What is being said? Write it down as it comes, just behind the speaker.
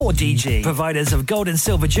or DG. Providers of gold and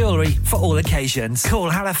silver jewellery for all occasions. Call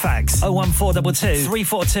Halifax 01422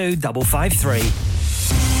 342 553.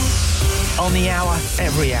 On the hour,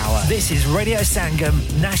 every hour. This is Radio Sangam,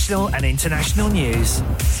 national and international news.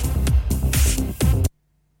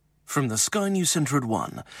 From the Sky News Centre at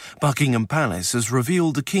 1, Buckingham Palace has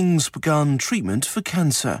revealed the King's begun treatment for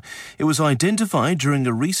cancer. It was identified during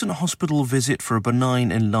a recent hospital visit for a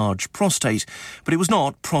benign enlarged prostate, but it was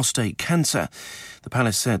not prostate cancer. The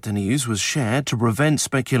palace said the news was shared to prevent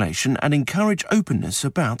speculation and encourage openness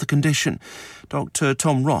about the condition. Dr.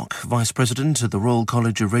 Tom Rock, Vice President of the Royal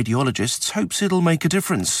College of Radiologists, hopes it'll make a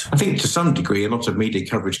difference. I think to some degree a lot of media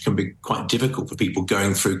coverage can be quite difficult for people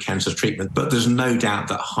going through cancer treatment, but there's no doubt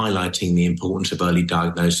that highlighting the importance of early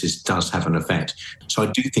diagnosis does have an effect. So I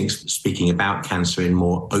do think speaking about cancer in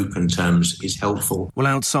more open terms is helpful. Well,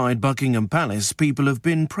 outside Buckingham Palace, people have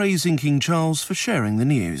been praising King Charles for sharing the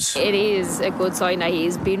news. It is a good sign that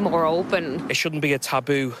he's been more open. It shouldn't be a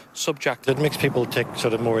taboo subject. It makes people take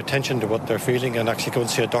sort of more attention to what they're feeling and actually go and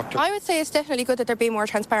see a doctor. I would say it's definitely good that they're being more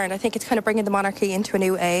transparent. I think it's kind of bringing the monarchy into a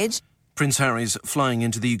new age. Prince Harry's flying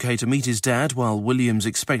into the UK to meet his dad, while William's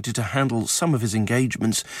expected to handle some of his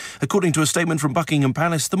engagements. According to a statement from Buckingham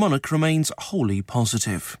Palace, the monarch remains wholly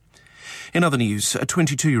positive. In other news, a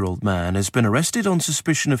 22-year-old man has been arrested on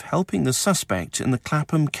suspicion of helping the suspect in the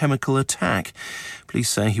Clapham chemical attack. Police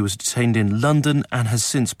say he was detained in London and has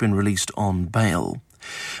since been released on bail.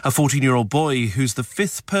 A 14-year-old boy who's the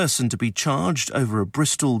fifth person to be charged over a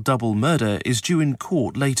Bristol double murder is due in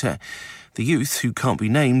court later. The youth, who can't be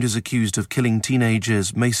named, is accused of killing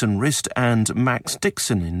teenagers Mason Rist and Max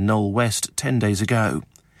Dixon in Knowle West 10 days ago.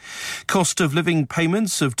 Cost of living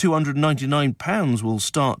payments of £299 will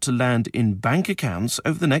start to land in bank accounts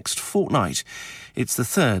over the next fortnight. It's the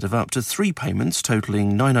third of up to 3 payments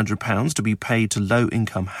totalling £900 to be paid to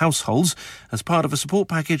low-income households as part of a support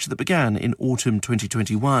package that began in autumn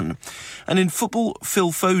 2021. And in football,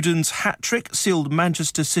 Phil Foden's hat-trick sealed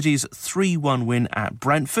Manchester City's 3-1 win at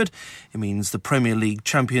Brentford. It means the Premier League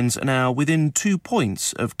champions are now within 2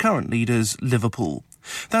 points of current leaders Liverpool.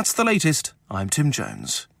 That's the latest. I'm Tim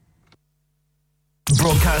Jones.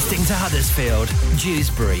 Broadcasting to Huddersfield,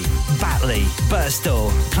 Dewsbury, Batley, Birstall,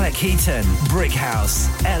 Cleckheaton, Brickhouse,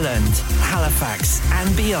 Elland, Halifax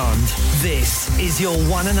and beyond. This is your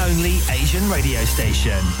one and only Asian radio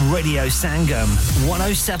station. Radio Sangam,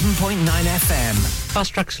 107.9 FM.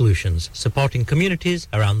 Fast Track Solutions, supporting communities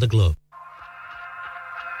around the globe.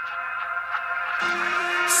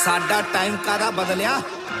 साडा time कादा बदलिया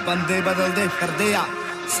बंदे बदलदे फिरदे आ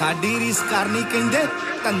साडी रीस करनी कहंदे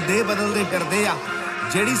धंधे बदलदे फिरदे आ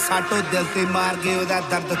जेड़ी साटो दिल ते मार गए ओदा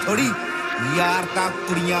दर्द थोड़ी यार ता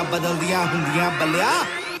कुड़ियां बदलदियां हुंदियां बल्लिया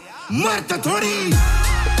मर्द थोड़ी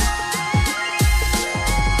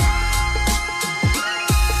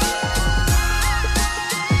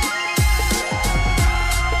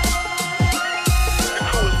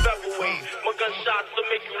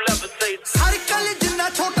हर कल जिन्ना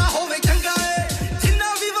छोटा होवे चंगा है जिन्ना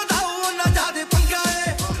भी वधाओ ना जादे पंगा है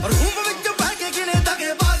और हुम विच बैठ के गिने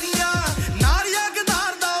दगे बाजियां नारिया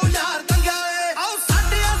गदार दा यार दंगा है आओ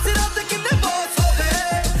साडे सिरां ते किन्ने बॉस हो गए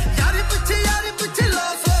यारी पिछे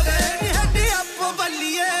लॉस हो गए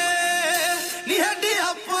नी हड्डी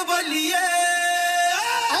अप बल्लिए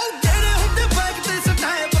आओ जेड़े हुंदे बैक ते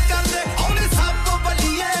स्टैप करदे ओने सब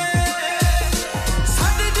बल्लिए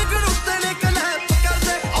साडे जिगर उत्ते ने कलैप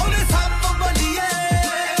करदे ओने सब बल्लिए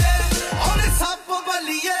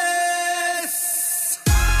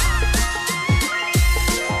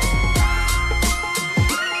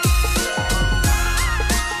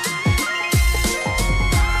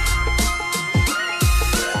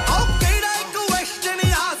आओ केड़ा एक क्वेश्चन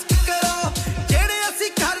आस्क करो जेड़े ਅਸੀਂ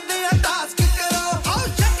ਕਰਦੇ ਆ टास्क करो आओ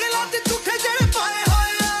शक्लां ते झूठे जेड़े पाए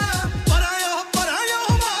होए आ परायो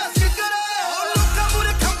मास्क करो लोਕਾਂ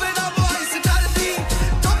ਮੂਰੇ ਖੰਬੇ ਨਾ ਵੌਇਸ ਕਰਦੀ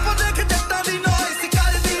ਚੁੱਪ ਦੇਖ ਜੱਟਾਂ ਦੀ ਨੋਇਸ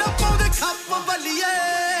ਕਰਦੀ ਨਾ ਪਾਉਂਦੇ ਖੱਪ ਬੱਲੀਏ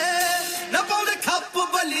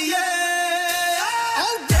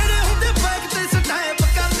आओ जेड़े ਹੁੰਦੇ ਬੈਕ ਤੇ ਸਟੈਪ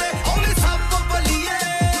ਕਰਦੇ ਉਹਨੇ ਸੱਪ ਬੱਲੀਏ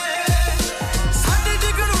ਸਾਡੇ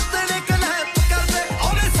ਜਿਗਰ ਉੱਤੇ ਨੇ ਕਲੈਪ ਕਰਦੇ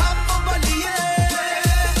ਉਹਨੇ ਸੱਪ ਬੱਲੀਏ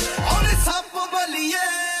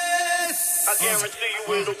I guarantee you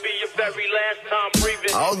it'll be your very last time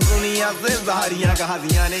breathing. आओ दुनिया से बाहरियां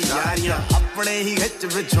कहादियां ने यारियां अपने ही खिच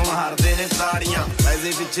विचों हारदे ने ताड़ियां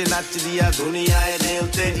पैसे पिछे नचदी आ दुनिया ए ने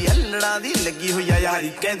उत्ते जी हल्लड़ां दी लगी होई आ यारी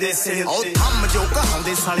कहंदे सिर ते ओ थम जो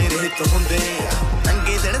कहांदे साले रहत हुंदे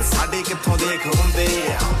चंगे दिन साडे कित्थों देख हुंदे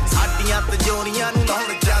साडीਆਂ ਤਜੋਰੀਆਂ ਨੂੰ ਲਾਉਣ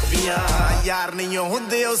ਚਾਬੀਆਂ यार नहीं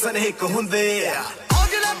हुंदे ओ सनेक हुंदे ओ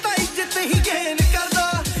जेड़ा ता इज्जत ही गेन करदा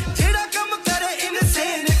जेड़ा काम करे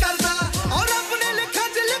इनसेन करदा और अपने लिखा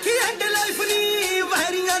च लिखी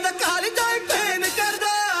काली जाए पेन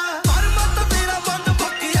करदा पर मत तेरा बंद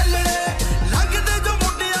फक यलड़े लगदे जो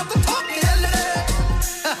मुंडिया तो ठोक यलड़े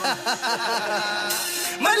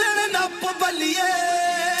मलन नप बलिए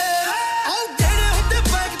ओ जेड़े हुंदे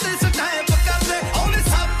बैग ते सटाए पकादे ओने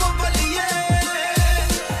सप बलिए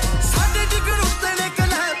साडे डिगरू ते ने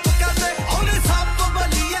कले पकादे ओने सप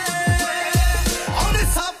बलिए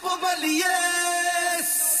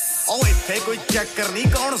ओ इत्थे कोई चक्कर नहीं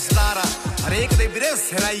कौन सतारा हरेक दे ਵੀਰੇ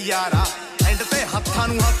ਸਿਰਾਈ ਯਾਰਾ ਐਂਡ ਤੇ ਹੱਥਾਂ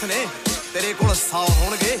ਨੂੰ ਹੱਥ ਨੇ ਤੇਰੇ ਕੋਲ 100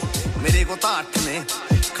 ਹੋਣਗੇ ਮੇਰੇ ਕੋਲ ਤਾਂ 8 ਨੇ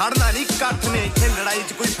ਖੜਨਾ ਨਹੀਂ ਇਕੱਠ ਨੇ ਇੱਥੇ ਲੜਾਈ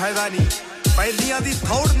 'ਚ ਕੋਈ ਫਾਇਦਾ ਨਹੀਂ ਪਹਿਲੀਆਂ ਦੀ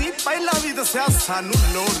ਥੋੜ ਨਹੀਂ ਪਹਿਲਾਂ ਵੀ ਦੱਸਿਆ ਸਾਨੂੰ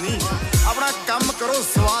ਲੋੜ ਨਹੀਂ ਆਪਣਾ ਕੰਮ ਕਰੋ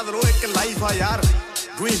ਸਵਾਦ ਲਓ ਇੱਕ ਲਾਈਫ ਆ ਯਾਰ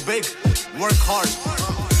doing big work hard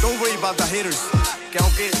don't worry about the haters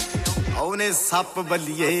ਕਿਉਂਕਿ ਉਹਨੇ ਸੱਪ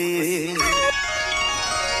ਬੱਲੀਏ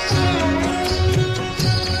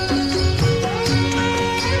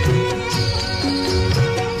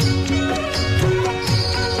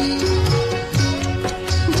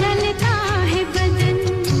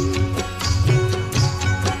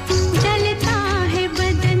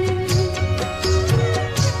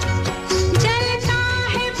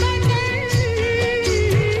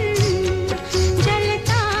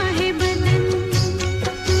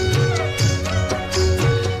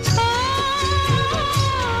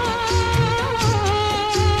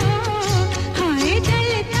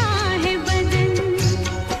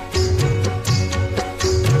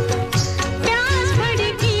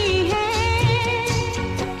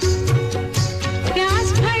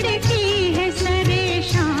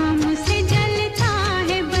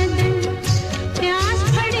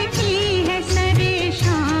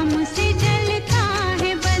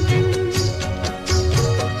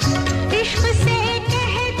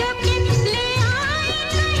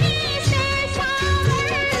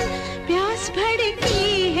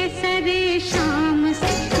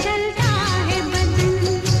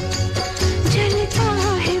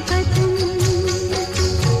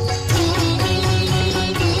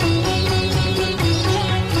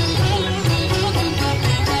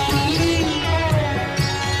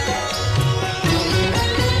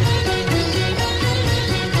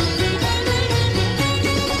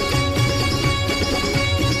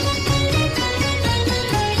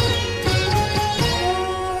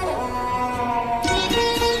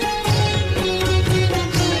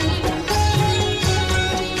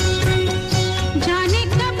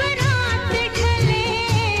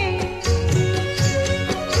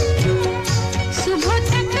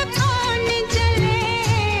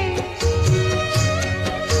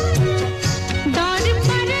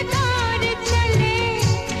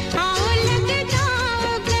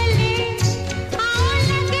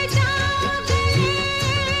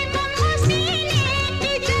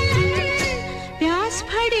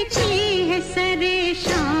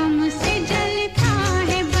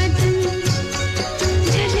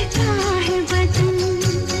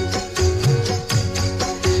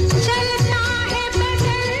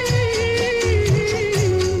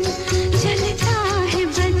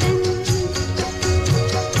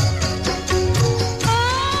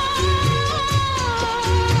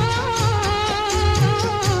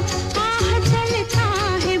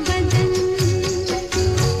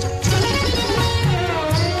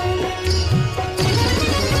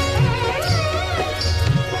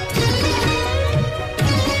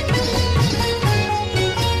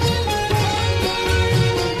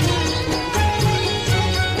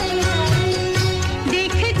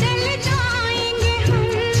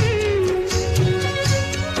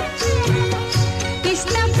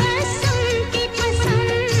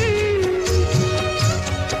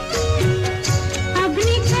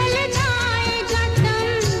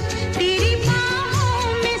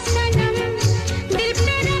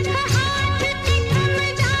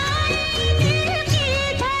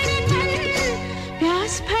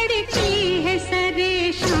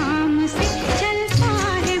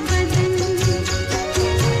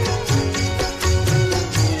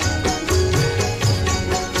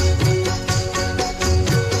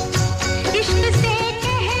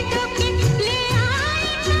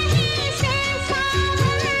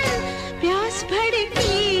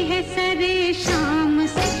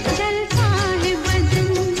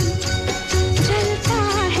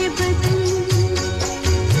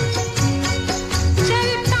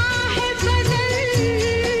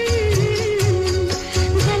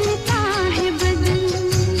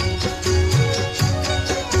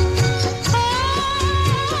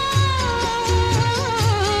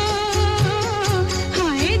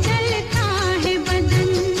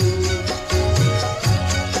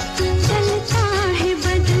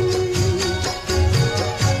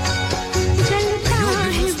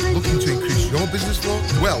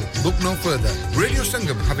Well, look no further. Radio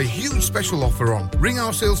Sangam have a huge special offer on. Ring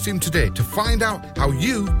our sales team today to find out how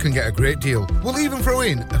you can get a great deal. We'll even throw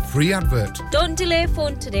in a free advert. Don't delay,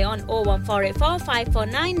 phone today on 01484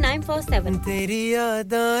 549 947. तेरी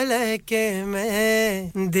यादां लेके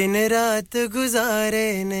मैं दिन रात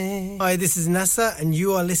गुजारे ने. Hi, this is Nasa and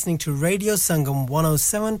you are listening to Radio Sangam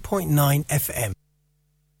 107.9 FM.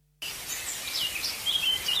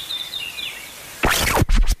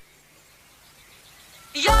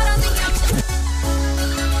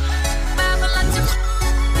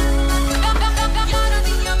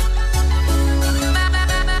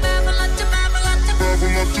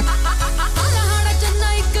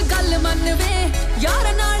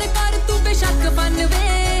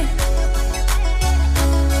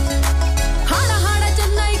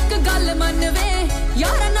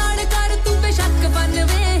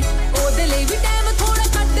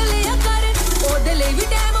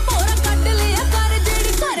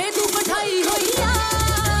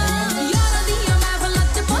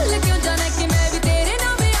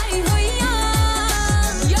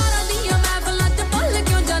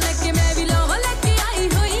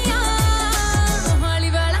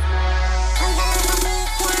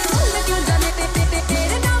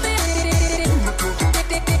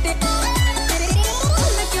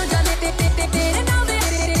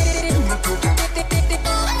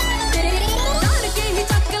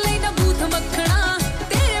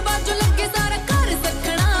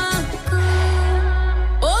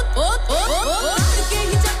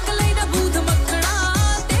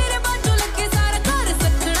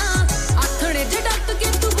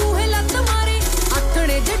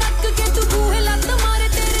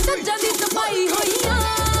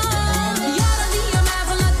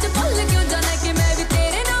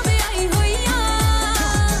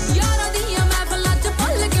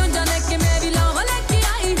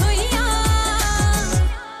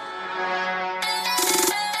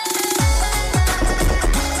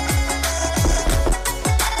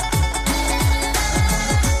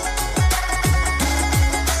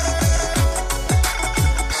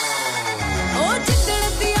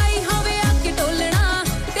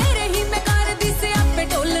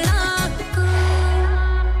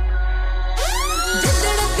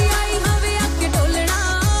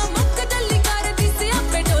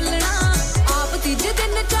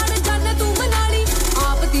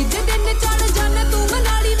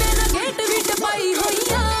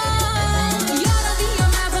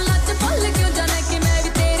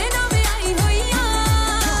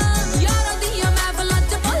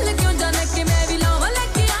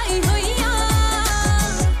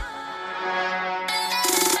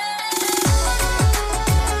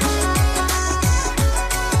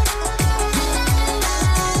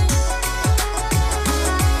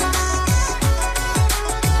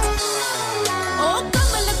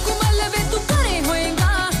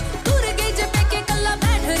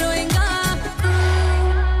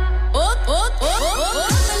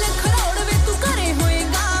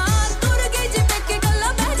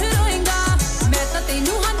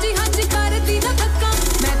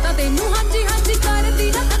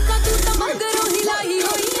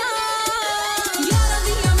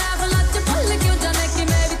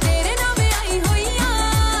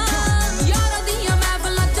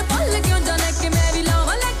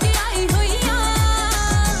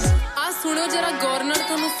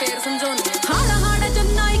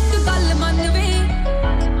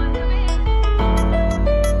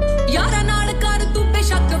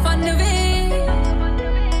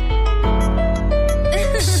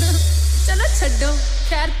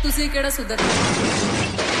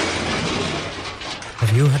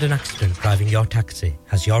 Have you had an accident driving your taxi?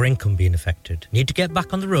 Has your income been affected? Need to get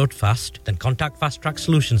back on the road fast? Then contact Fast Track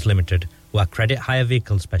Solutions Limited, who are credit hire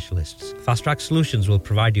vehicle specialists. Fast Track Solutions will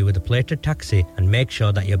provide you with a plated taxi and make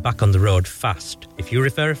sure that you're back on the road fast. If you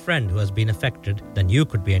refer a friend who has been affected, then you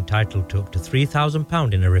could be entitled to up to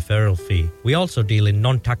 £3,000 in a referral fee. We also deal in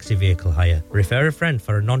non-taxi vehicle hire. Refer a friend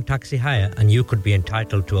for a non-taxi hire and you could be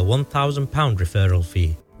entitled to a £1,000 referral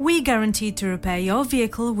fee. We guarantee to repair your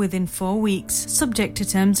vehicle within 4 weeks, subject to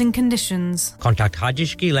terms and conditions. Contact Haji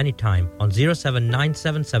Shakil anytime on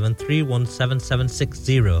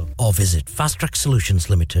 07977317760 or visit Fast Track Solutions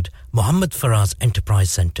Limited, Mohammed Faraz Enterprise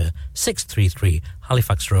Centre, 633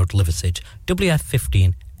 Halifax Road, Liversedge,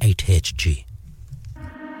 WF15 8HG.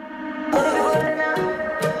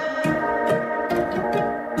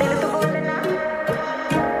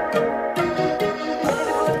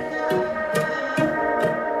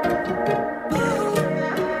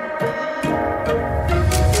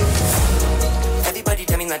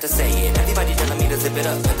 Not to say it. Everybody telling me to zip it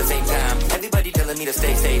up at the same time. Everybody telling telling me to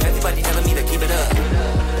stay safe. Everybody telling me to keep it up.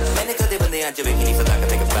 मैंने कदे बंदे आज वे की नहीं सदा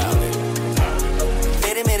करते कबाल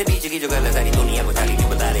तेरे मेरे बीच की जो गल है सारी दुनिया को जाके क्यों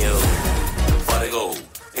बता रहे हो Fargo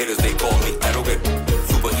haters they call me arrogant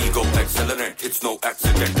super ego accelerant it's no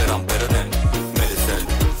accident that I'm better than medicine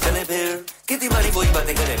चले फिर कितनी बारी वही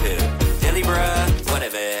बातें करें फिर jelly bruh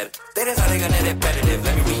whatever तेरे सारे गाने repetitive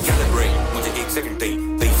let me recalibrate मुझे एक second they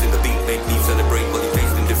bass in the beat make me celebrate while you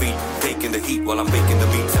faced in defeat taking the heat while I'm baking the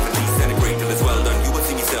beat 70 centigrade till it's well done you will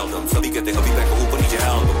see me seldom सभी कहते अभी back ऊपर नीचे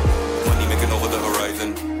album money making over the horizon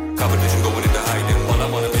competition going into hiding while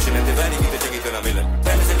I'm on a mission and the value the jiggy gonna mill it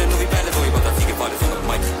balance in the movie balance वही बता सी के फाड़े on the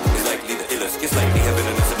mic is likely the illest it's likely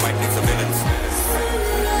heaven and it might need some villains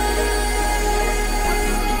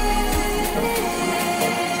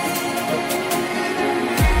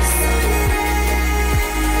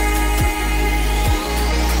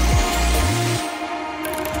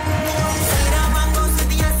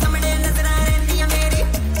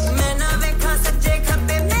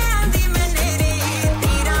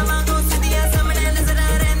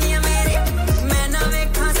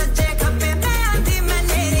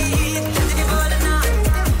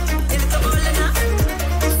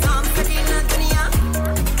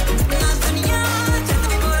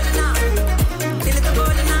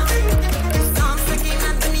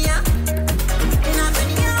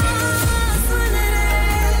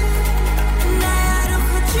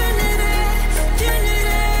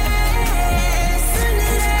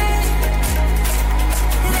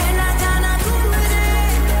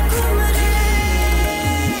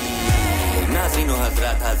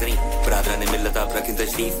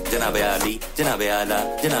जनाबे आला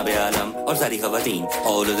जनाबे आलम और सारी खवातीन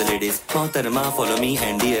all of the ladies मोहतरमा follow me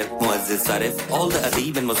and dear मुअज़्ज़िज़ सारिफ all the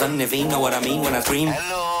Adeeb and मुसन्निफीन know what I mean when I scream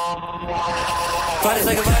hello Paris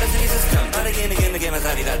like a virus in the system but again मैं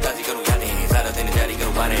सारी रात ताज़ी करूँ यादें सारा दिन जारी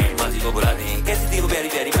करूँ बारे बाजी को बुला दें कैसी थी वो प्यारी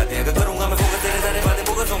प्यारी बातें अगर करूँगा मैं फोकस तेरे सारे बातें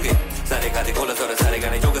फोकस होंगे सारे खाते कोलस और सारे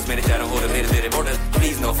गाने जोकस मेरे चारों ओर तेरे तेरे बॉर्डर्स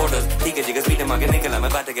please no photos ठीक है जिगर स्पीड मांगे निकला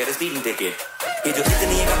मैं बातें कह रहा स्टीलिंग ticket ये जो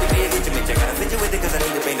इतनी है काफी पेज विच में check fit with cuz I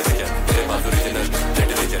need to paint a picture मेरे पास ओरिजिनल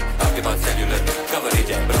television आपके पास cellular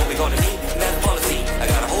coverage है but only calling me that's policy I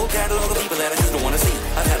got a whole catalog of people that I just don't want to see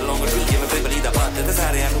I've had a long retreat मैं फिर बली दा बात है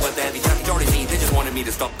सारे हैं वो तेरी चाची चौड़ी सी they just wanted me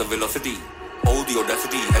to stop the velocity hold the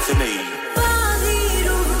audacity SNA बागी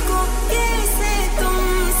रूह को कैसे तुम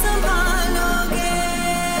संभालोगे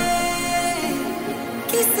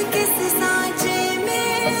किस किस सांचे में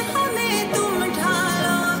हमें तुम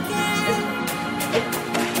ढालोगे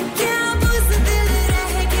क्या बुज़दिल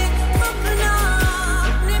रह के अपना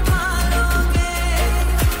निभालोगे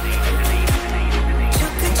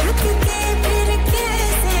झुक झुक के फिर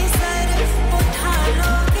कैसे सर उठा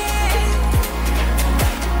लोगे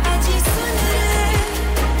अजी सुन रे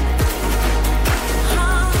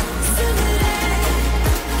हाँ सुन रे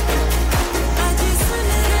अजी सुन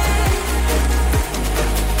रे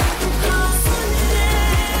हाँ सुन रे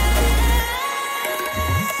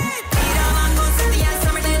तेरा वांगो सदियां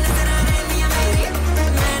समझे नजर आ रही मेरी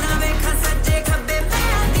मैं ना वेखा सच्चे खब्बे मैं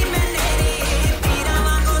आती मैं नेरी तेरा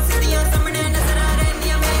वांगो सदियां समझे नजर आ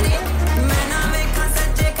रही मेरी मैं ना वेखा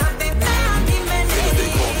सच्चे खब्बे मैं आती मैं नेरी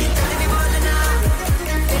जल्दी भी बोलना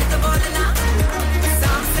फिर तो बोलना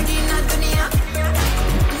साफ सकी ना दुनिया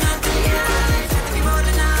जल्दी भी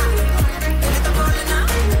बोलना फिर तो बोलना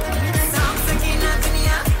साफ सकी ना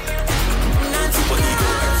दुनिया ना दुनिया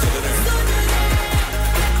सुन रे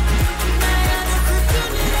नया रुख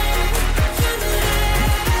चुन रे सुन रे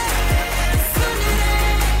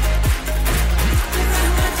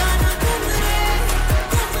रहना जाना घूम रे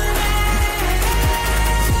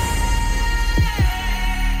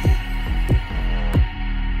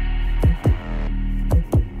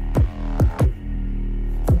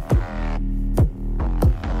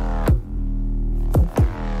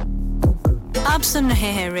आप सुन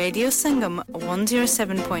रहे हैं रेडियो संगम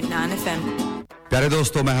 107.9 FM प्यारे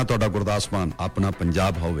दोस्तों मैं हां ਤੁਹਾਡਾ ਗੁਰਦਾਸ ਮਾਨ ਆਪਣਾ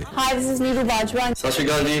ਪੰਜਾਬ ਹੋਵੇ Hi, this is Neeru Bajwa. ਸਤਿ ਸ਼੍ਰੀ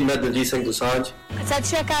ਅਕਾਲ ਜੀ ਮੈਂ ਦਲਜੀਤ ਸਿੰਘ ਦੋਸਾਂਝ सत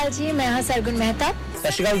श्री अकाल जी मैं हाँ सरगुन मेहता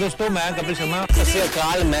ਸਤਿ ਸ਼੍ਰੀ ਅਕਾਲ ਦੋਸਤੋ ਮੈਂ ਕਪਿਲ ਸ਼ਰਮਾ सत श्री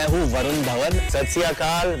अकाल मैं हूँ वरुण धवन सत श्री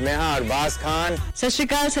अकाल मैं हूँ अरबाज खान सत श्री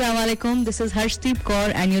अकाल अस्सलाम वालेकुम this is Harshdeep Kaur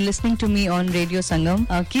and you're listening to me on Radio Sangam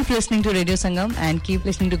keep listening to Radio Sangam and keep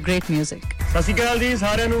listening to great music ਸਤਿ ਸ਼੍ਰੀ ਅਕਾਲ ਜੀ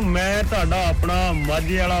ਸਾਰਿਆਂ ਨੂੰ ਮੈਂ ਤੁਹਾਡਾ ਆਪਣਾ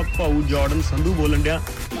ਮਾਝੇ ਵਾਲਾ ਭਾਊ ਜਾਰਡਨ ਸੰਧੂ ਬੋਲਣ ਡਿਆ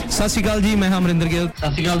ਸਤਿ ਸ਼੍ਰੀ ਅਕਾਲ ਜੀ ਮੈਂ ਹਾਂ ਅਮਰਿੰਦਰ ਗਿੱਲ ਸਤਿ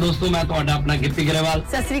ਸ਼੍ਰੀ ਅਕਾਲ ਦੋਸਤੋ ਮੈਂ ਤੁਹਾਡਾ ਆਪਣਾ ਗਿੱਪੀ ਗਰੇਵਾਲ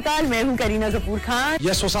सत श्री अकाल मैं हूँ Kareena Kapoor Khan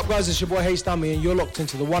Yes, what's up guys, it's your boy Hayes Dummy and you're locked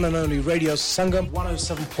into the one and only Radio Sangam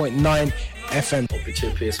 107.9 FM पीछे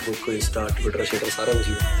Facebook को Insta Twitter शेयर सारा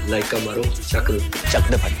कुछ लाइक का मारो चक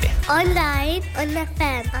दे फटते online on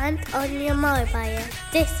FM and on your mobile.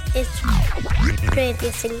 This is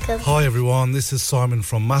Radio Sangam. Hi everyone, this is Simon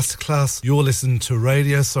from Masterclass. You're listening to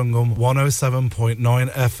Radio Sangam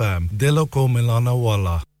 107.9 FM. Dilo ko milana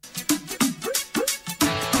wala.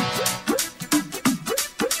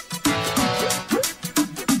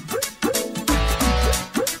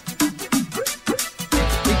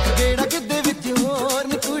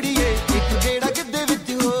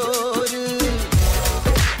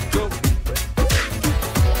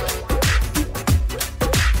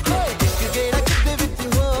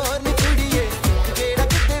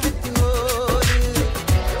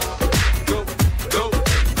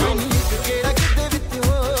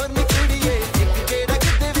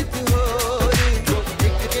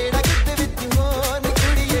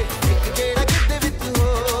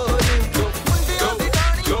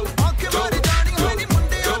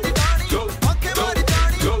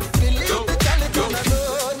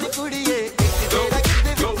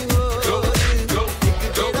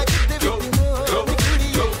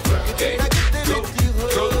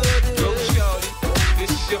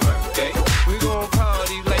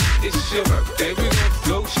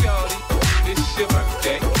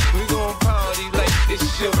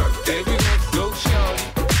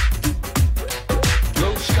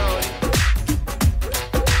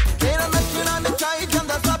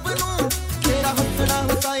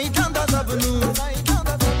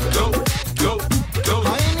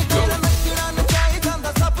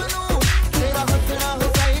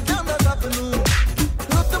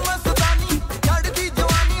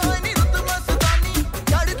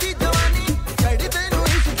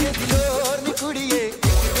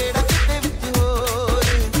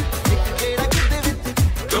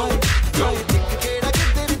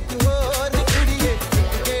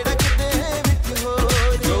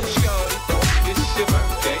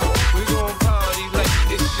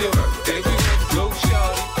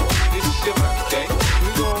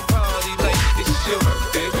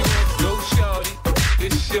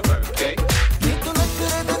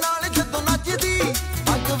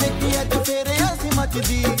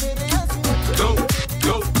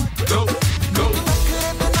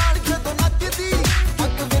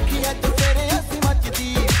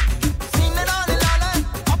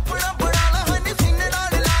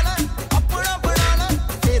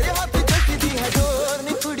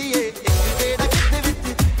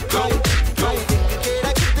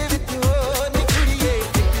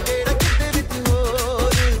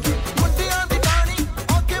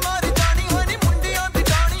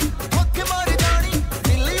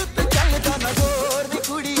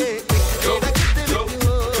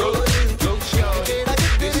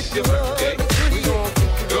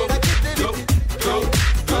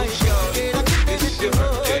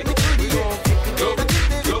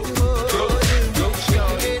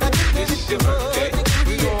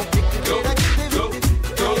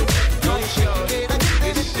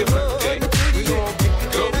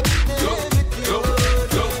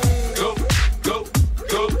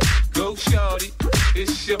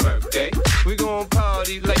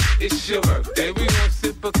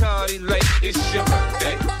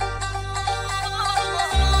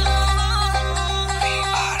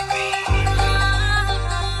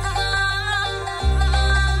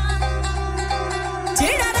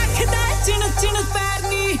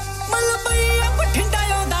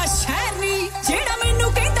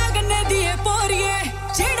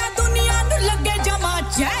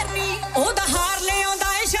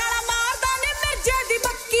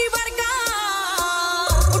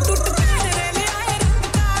 टुट पैर रे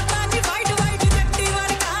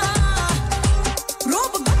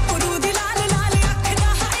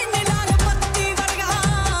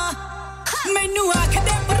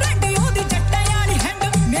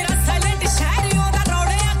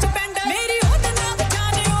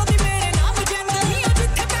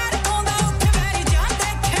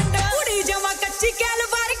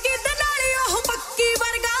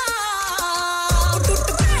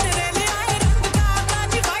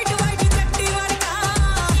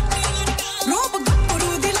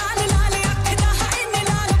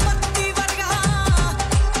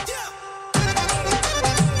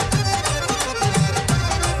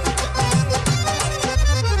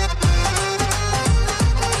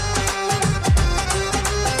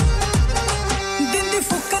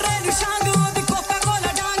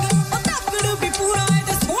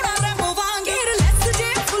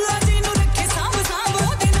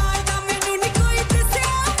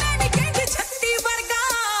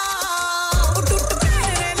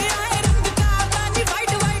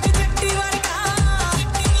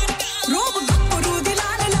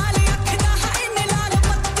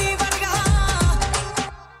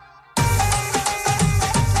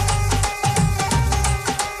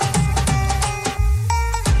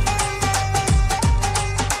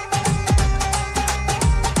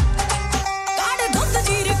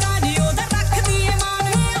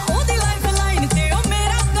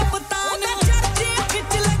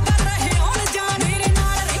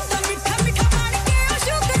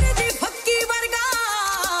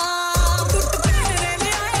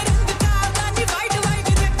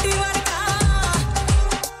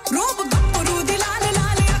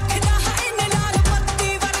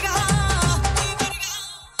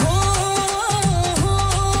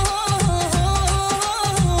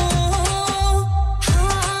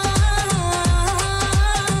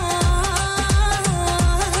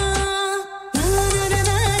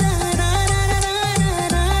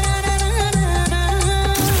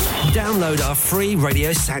download our free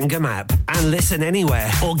Radio Sangam app and listen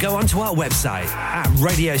anywhere or go onto our website at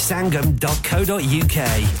radiosangam.co.uk.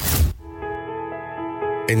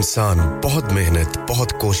 इंसान बहुत मेहनत,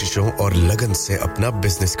 बहुत कोशिशों और लगन से अपना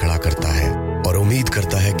बिजनेस खड़ा करता है और उम्मीद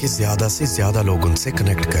करता है कि ज्यादा से ज्यादा लोग उनसे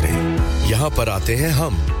कनेक्ट करें। यहाँ पर आते हैं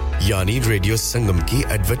हम, यानी रेडियो संगम की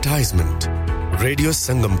एडवर्टाइजमेंट। रेडियो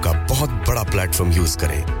संगम का बहुत बड़ा प्लेटफॉर्म यूज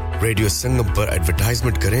करें। रेडियो संगम पर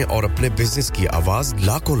एडवर्टाइजमेंट करें और अपने बिजनेस की आवाज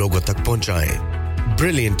लाखों लोगों तक पहुंचाएं।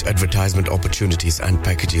 Brilliant advertisement opportunities and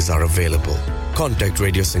packages are available. Contact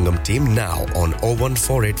Radio Sangam team now on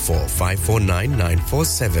 01484 549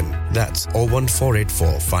 947. That's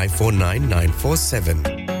 01484 549 947.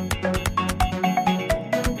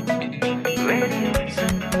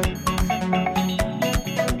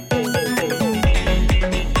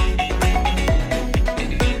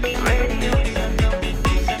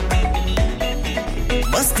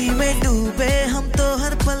 मस्ती में डूबे हम तो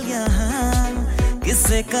हर पल यहाँ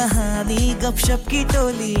किससे कहानी गपशप की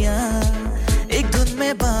टोलियां एक धुन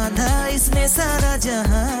में बांधा इसने सारा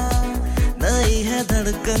जहां नई है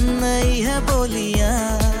धड़कन नई है बोलियां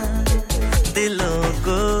दिलों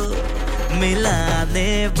को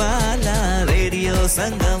मिलाने वाला रेडियो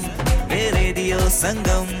संगम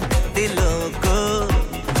दिलों को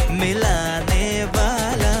मिलाने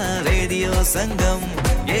वाला रेडियो संगम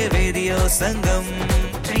ये रेडियो संगम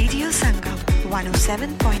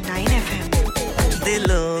 107.9 FM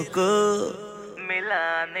दिलों को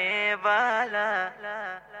मिलाने वाला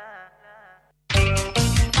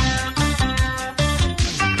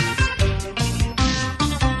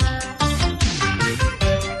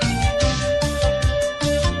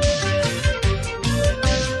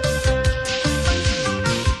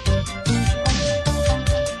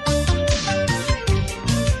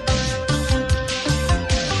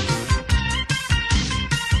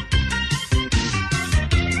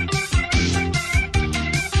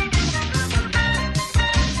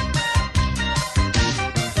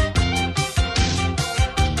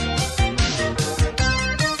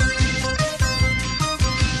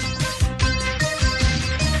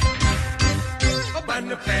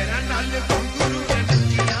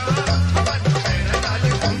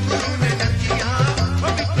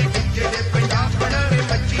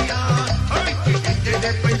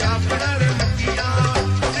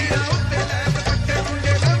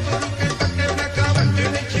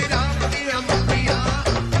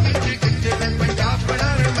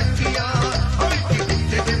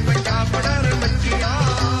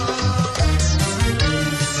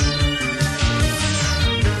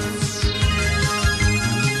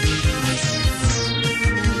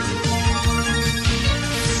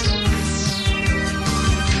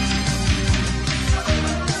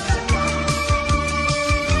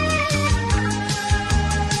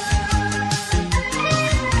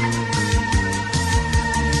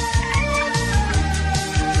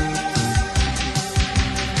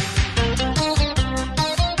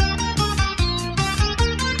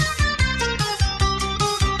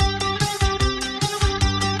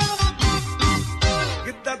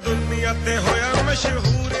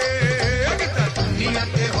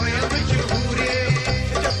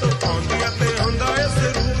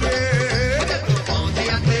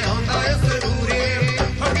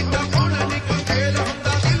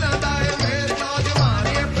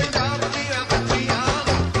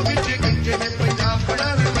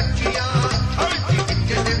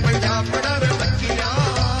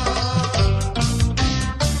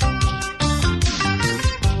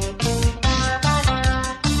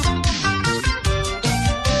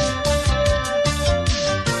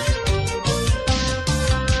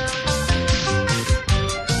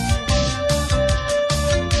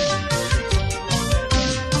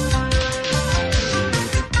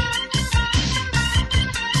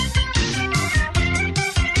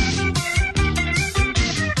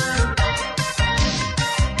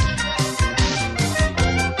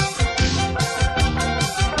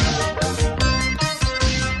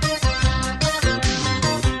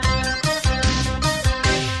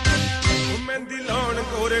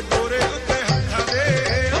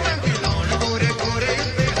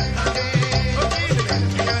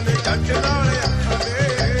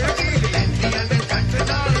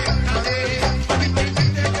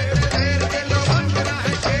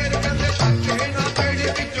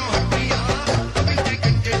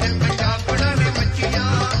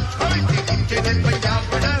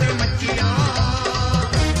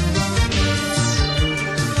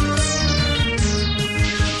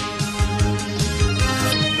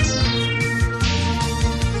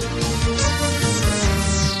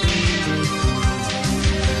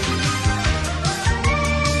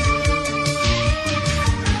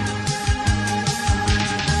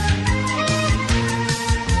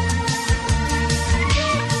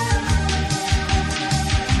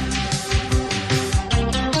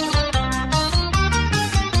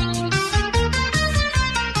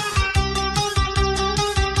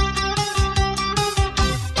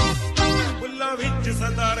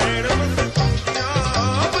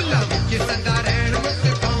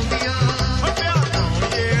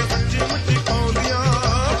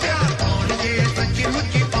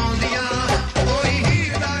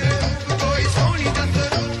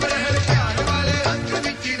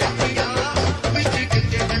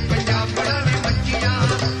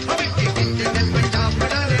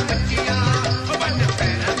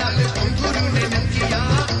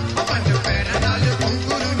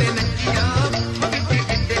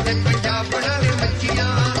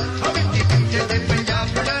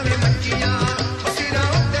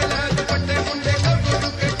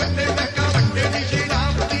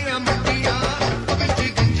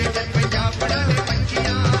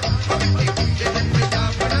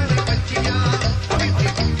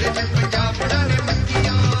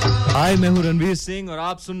हाय मैं हूं रणवीर सिंह और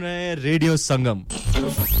आप सुन रहे हैं रेडियो संगम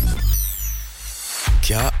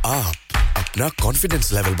क्या आप अपना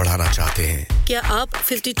कॉन्फिडेंस लेवल बढ़ाना चाहते हैं क्या आप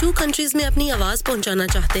 52 कंट्रीज में अपनी आवाज पहुंचाना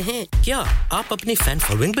चाहते हैं क्या आप अपनी फैन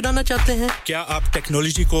फॉलोइंग बनाना चाहते हैं क्या आप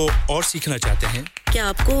टेक्नोलॉजी को और सीखना चाहते हैं क्या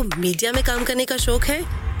आपको मीडिया में काम करने का शौक है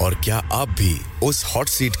और क्या आप भी उस हॉट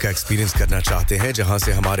सीट का एक्सपीरियंस करना चाहते हैं जहां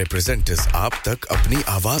से हमारे प्रेजेंटर्स आप तक अपनी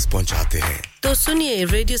आवाज पहुंचाते हैं तो सुनिए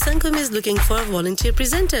radio Sangam is looking for volunteer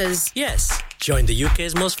presenters yes join the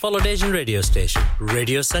UK's most followed Asian radio station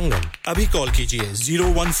Radio Sangam अभी कॉल कीजिए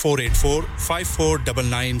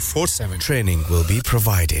 01484549947 training will be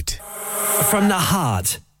provided from the heart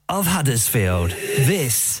of Huddersfield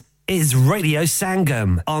this is Radio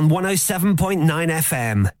Sangam on 107.9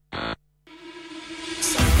 FM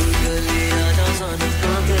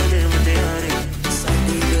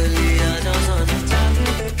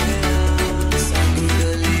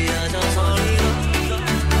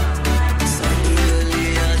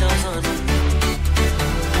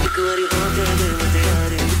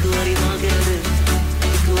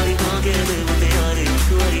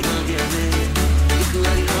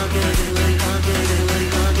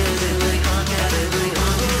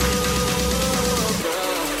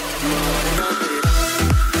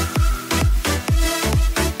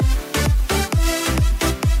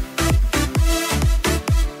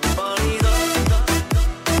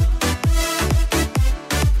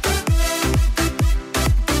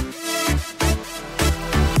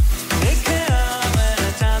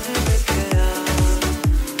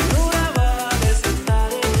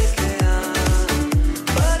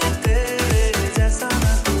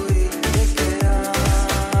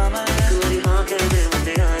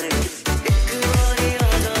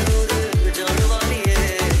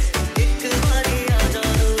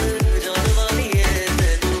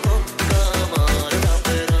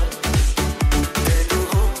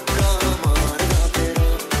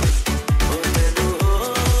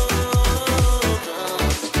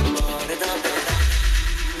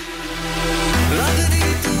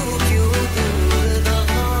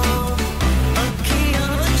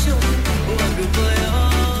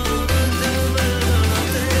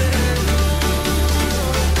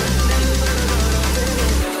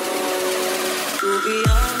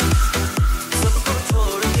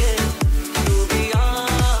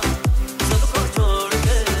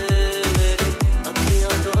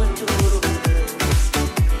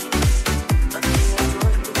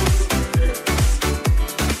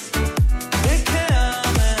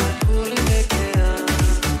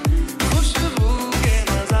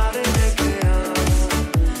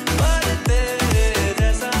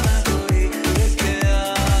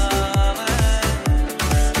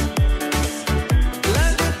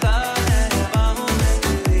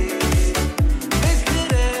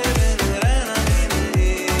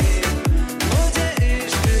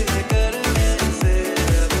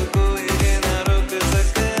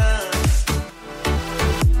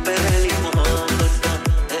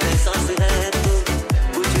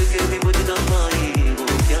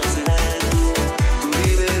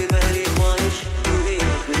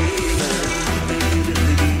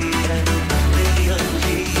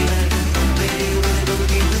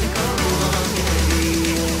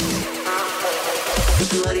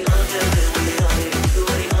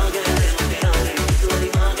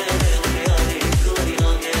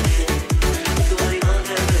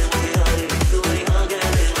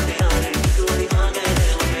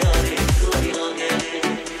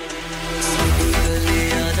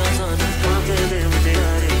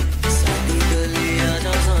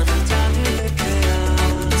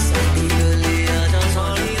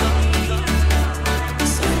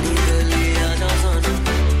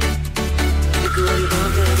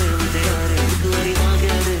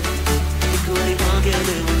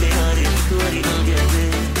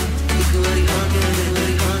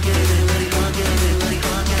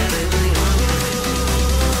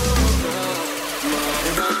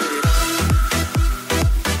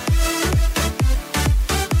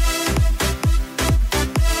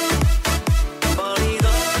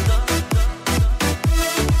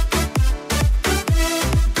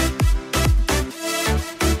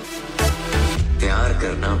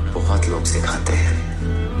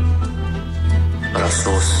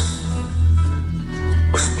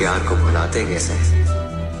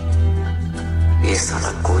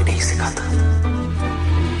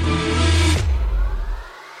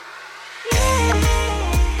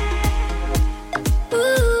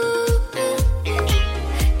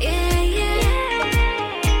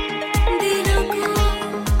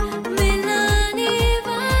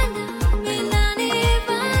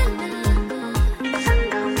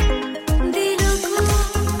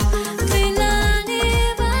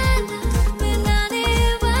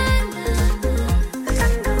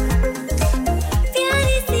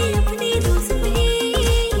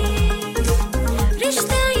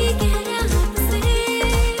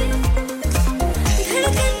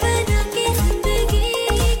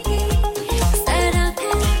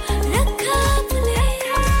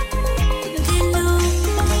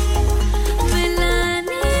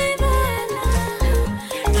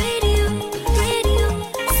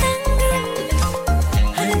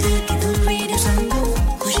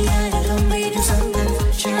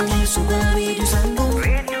सुबह radio संगम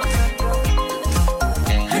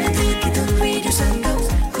हर दिल की धुन radio संगम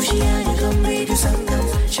खुशियाँ या गम radio संगम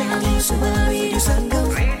शाम सुबह रेडियो संगम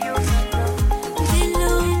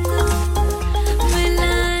दिलों को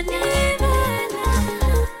मिलाने वाला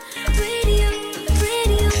रेडियो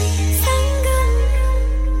संगम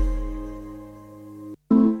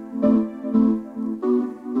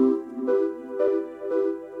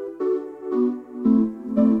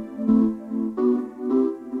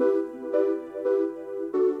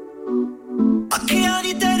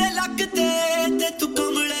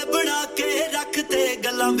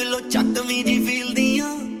बिलो चकमी जी फील दियां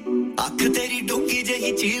अख तेरी डूंगी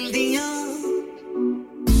जही झील दियां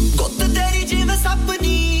गुत्त तेरी जिवें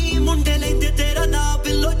सपनी मुंडे लेंदे तेरा ना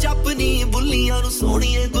बिलो जपनी बुल्लियां नु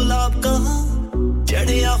सोहणिए गुलाब कहां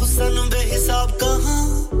जड़िया हुसन बेहिसाब कहां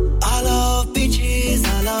I love bitches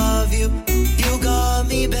I love you you got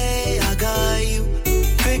me babe I got you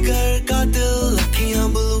figure का दिल अखियां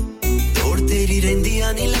blue तोड़ तेरी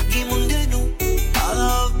रंदियां नहीं लगी मुंडे नु I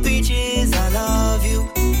love bitches I love you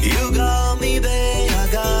You got me, babe, I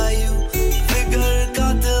got you Figure का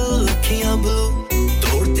दिल अखियां blue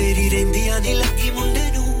तोड़ तेरी रंदियां नहीं लगी मुंडे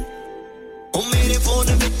नू ओ मेरे फोन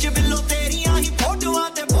विच बिलो तेरियां ही फोटोआं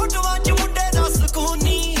ते फोटोआं च मुंडे दा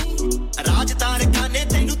सकूनी राज तारकां ने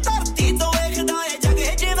तैनू धरती तो वेखदा ए जगे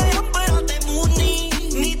जिवें अंबरां ते मूनी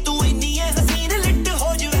नी तू इन्नी ए हसीन लिट हो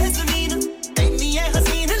जवे ज़मीन इन्नी ए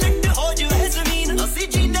हसीन लिट हो जवे ज़मीन असी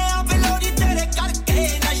जीने आ बिलो नी तेरे करके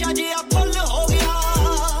नशा जिहा फुल हो गया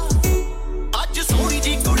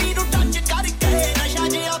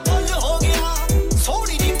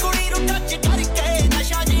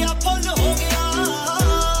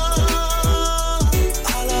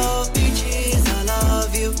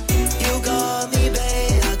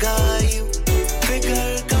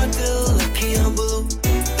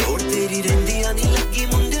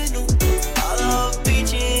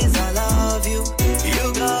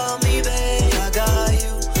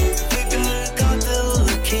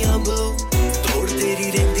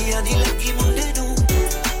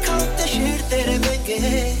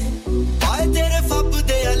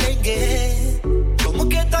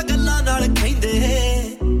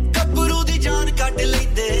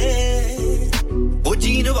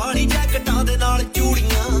वाली जैकटां दे नाल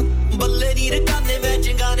चूड़ियां बल्ले नी रकाने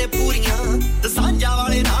मैचिंगां ने पूरियां ते सांझा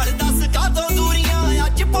वाले नाल दस कातों दूरियां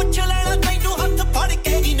अज पुੱਛ लेना तैनू हत्थ फड़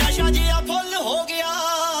के नी नशा जिहा फुल हो गया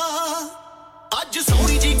अज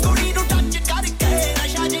सोहणी जी कुड़ी नू टच करके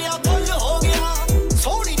नशा जिहा फुल हो गया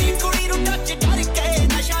सोहणी जी कुड़ी नू टच करके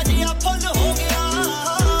नशा जिहा फुल हो गया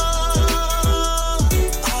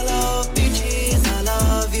I love bitches I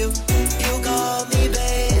love you you got me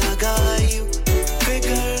babe I got you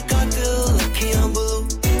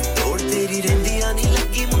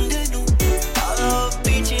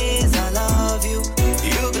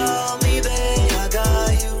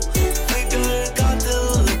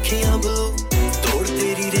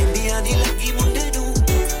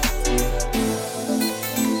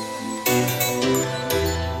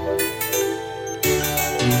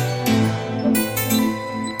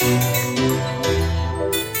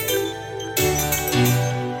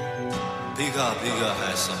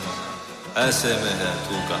ऐसे में है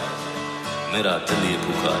तू कहाँ मेरा दिल ये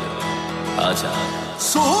पुकारे आजा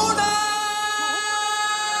सोना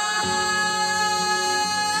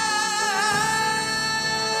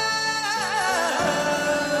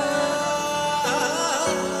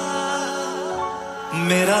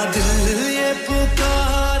मेरा दिल ये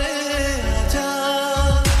पुकारे आजा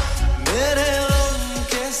मेरे गम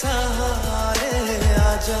के सहारे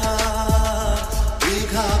आजा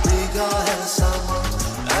भीगा भीगा है समा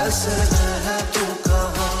ऐसे में है तू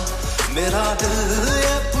कहाँ मेरा दिल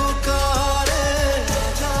ये पुकारे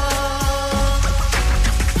आजा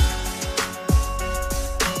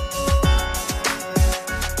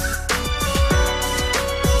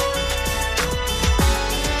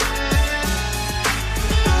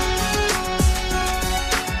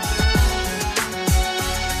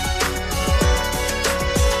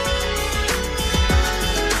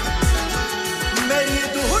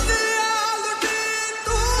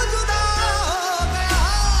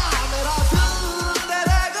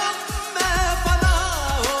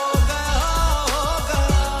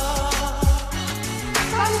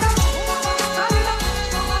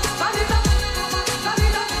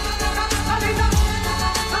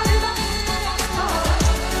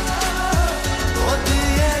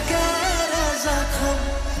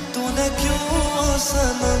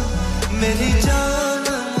मेरी जान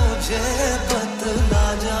मुझे बतला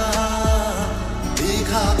जा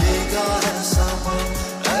भीगा भीगा है समा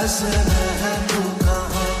ऐसे में है तू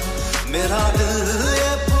कहाँ मेरा दिल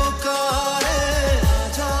ये पुकारे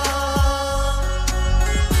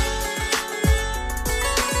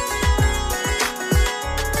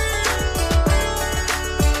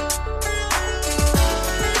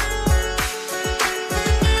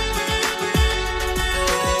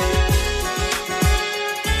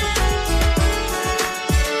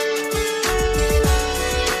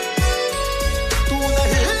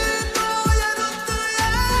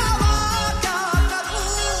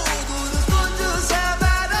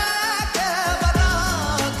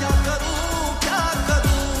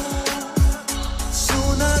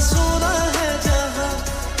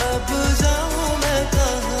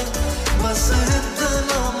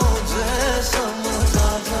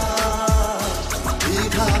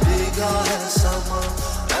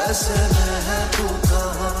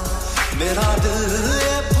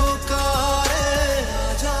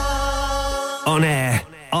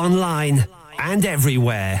online and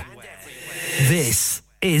everywhere. This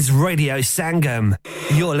is Radio Sangam.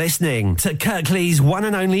 You're listening to Kirklees one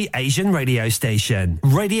and only Asian radio station,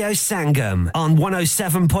 Radio Sangam on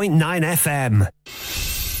 107.9 FM.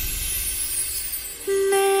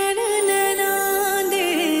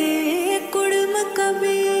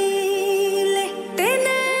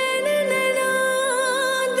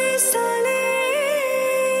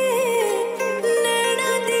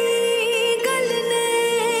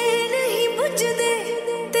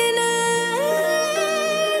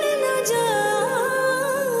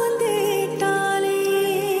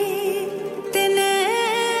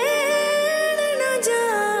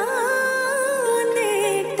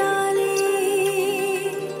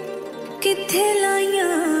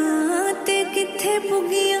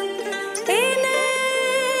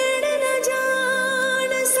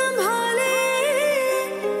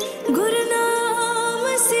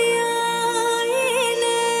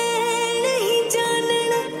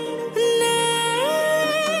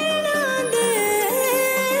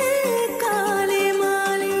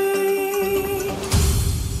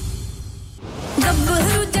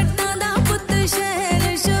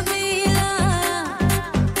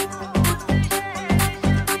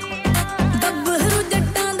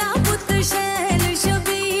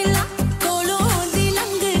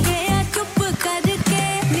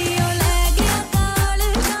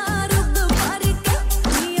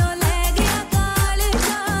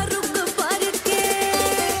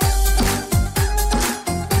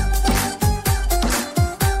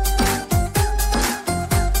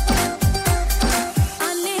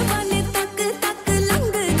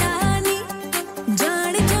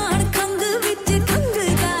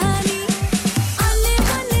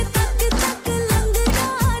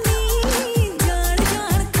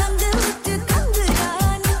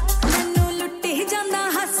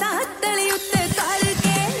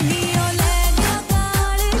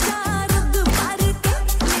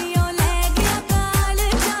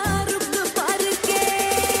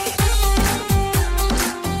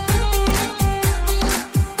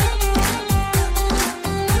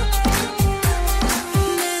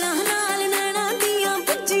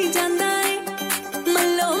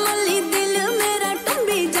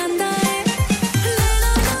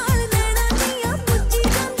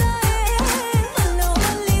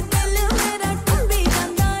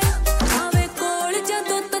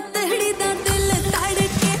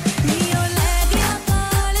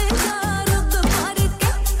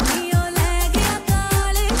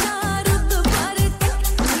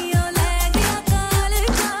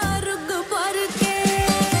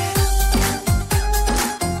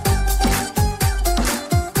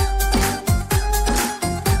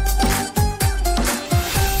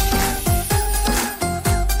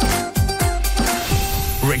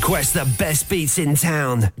 The best beats in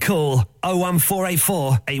town. Call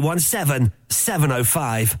 01484 817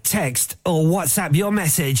 705. Text or WhatsApp your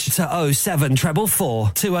message to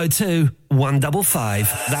 07444 202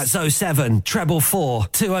 155. That's 07444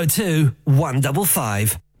 202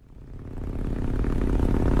 155.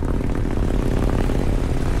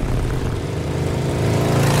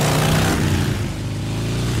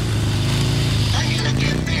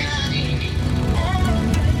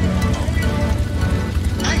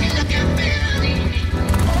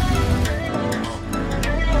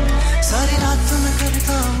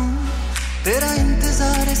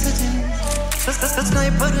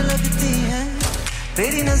 Sniper लगती है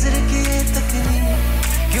तेरी नजर की ये तकनी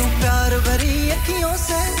क्यों प्यार भरी अखियों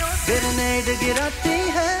से ग्रेनेड गिराती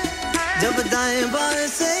है जब दाएं बाएं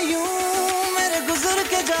से यूं मेरे गुजर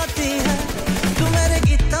के जाती है तू मेरे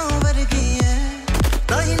गीतों वर्गी है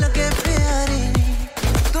कहीं लगे प्यारी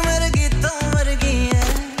तू मेरे गीतों वर्गी है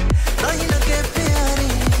कहीं लगे प्यारी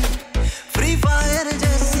फ्री फायर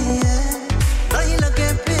जैसी है कहीं लगे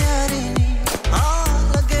प्यारी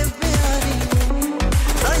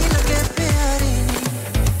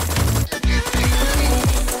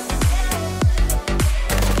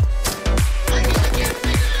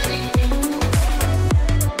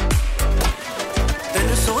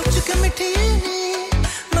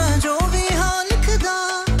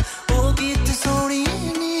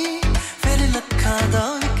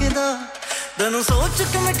ਤੈਨੂੰ ਸੋਚ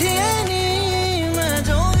ਕੇ ਮਿਠੀਏ ਨੀ ਮੈਂ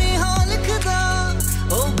ਜੋ ਵੀ ਹਾਲ ਲਿਖਦਾ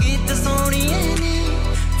ਉਹ ਗੀਤ ਸੋਹਣੀਏ ਨੀ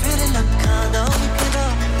ਫਿਰ ਲੱਖਾਂ ਦਾ ਵਿਕਦਾ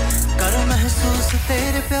ਕਰ ਮਹਿਸੂਸ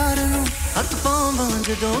ਤੇਰੇ ਪਿਆਰ ਨੂੰ ਹੱਥ ਪਾਵਾਂ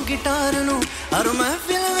ਜਦੋਂ ਗਿਟਾਰ ਨੂੰ ਹਰ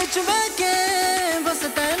ਮਹਿਫਿਲ ਵਿੱਚ ਬਹਿ ਕੇ ਬਸ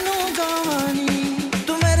ਤੈਨੂੰ ਗਾਵਾਂ ਨੀ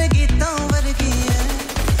ਤੂੰ ਮੇਰੇ ਗੀਤਾਂ ਵਰਗੀ ਐ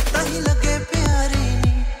ਤਾਂ ਹੀ ਲੱਗੇ ਪਿਆਰੀ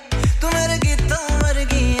ਨੀ ਤੂੰ ਮੇਰੇ ਗੀਤਾਂ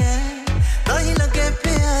ਵਰਗੀ ਐ ਤਾਂ ਹੀ ਲੱਗੇ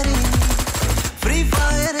ਪਿਆਰੀ ਨੀ ਫ੍ਰੀ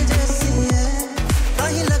ਫਾਇਰ जैसी है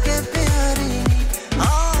कहीं लगे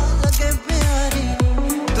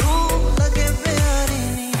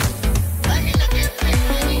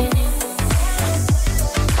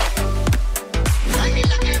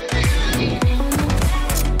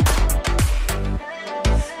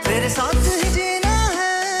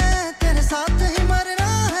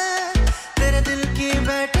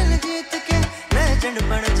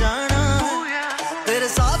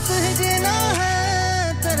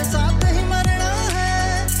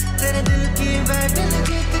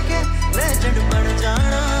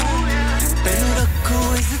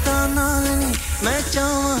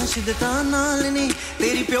शिदता नाल नी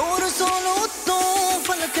तेरी प्योर सोलो तो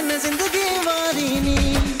फलक ने जिंदगी वारी नी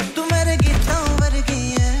तू मेरे गीतां वर्गी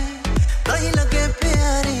है ताई लगे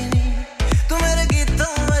प्यारी नी तू मेरे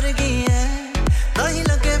गीतां वर्गी है ताई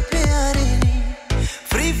लगे प्यारी नी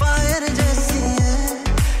फ्री फायर जैसी है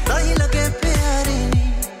ताई लगे प्यारी नी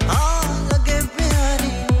हाँ लगे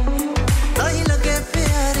प्यारी नी ताई लगे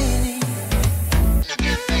प्यारी नी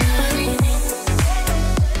लगे प्यारी नी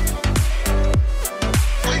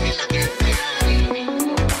ताई लगे प्यारी नी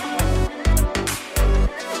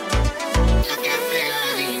लगे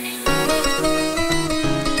प्यारी नी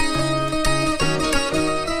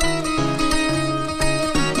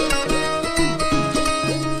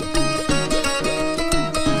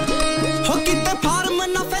हो किते फार्म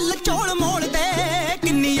ना फैल चोल मोड़ दे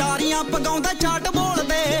किन्नी यारियां पगाउंदा चाट बोल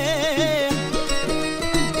दे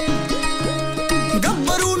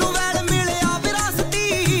गब्बरू नु वैल मिलिया विरासती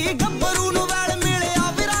गब्बरू नु वैल मिलिया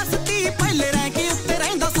विरासती पहले रैंक उत्ते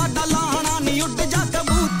रहिंदा साडा लाहना नी उड़ जा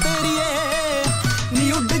कबूतरिए नी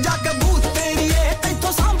उड़ जा कबूतरिए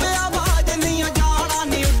तैथों सांभे आवाज नहीं जाना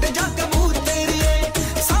नी उड़ जा कबूतरिए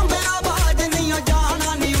सांभे आवाज नहीं जाना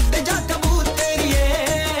नी उड़ जा कबूतरिए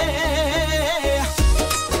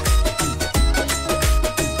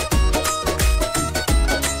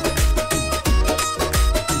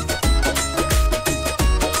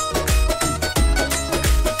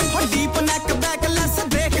हो डीप नेक बैकलेस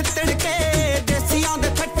देख तिड़के देसियां दे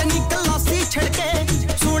फटनी कलासी छिड़के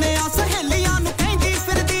सुनिया सहेलियां नु कहंदी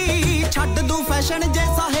फिरदी छੱਡ दू फैशन जे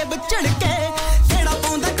साहिब झिड़के केड़ा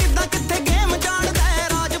पाਉਂਦਾ किद्दां किथे गेम जाणदा है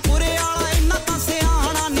राजपुरे वाला इन्ना तां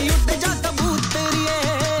सियाणा नी उड़ जा कबूतरिए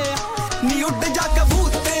नी उड़ जा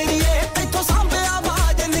कबूतरिए तैथों सांभे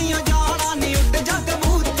आवाज नहीं जाना नी उड़ जा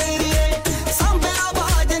कबूतरिए सांभे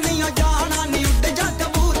आवाज नहीं जाना नी उड़ जा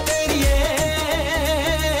कबूतरिए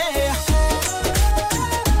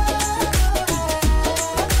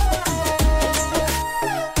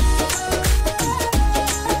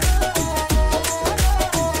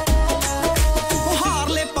ਹਾਰ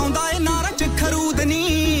ਲੈ ਪਾਉਂਦਾ ਏ ਨਾਰਾਂ ਚ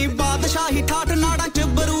ਖਰੂਦਨੀ ਬਾਦਸ਼ਾਹੀ ਠਾਠ ਨਾੜਾਂ ਚ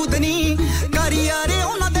ਬਰੂਦਨੀ ਕਰੀਅਰੇ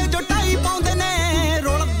ਉਹਨਾਂ ਦੇ ਜੋ ਟਾਈ ਪਾਉਂਦੇ ਨੇ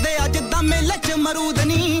ਰੋਲਦੇ ਆ ਜਿੱਦਾਂ ਮੇਲੇ ਚ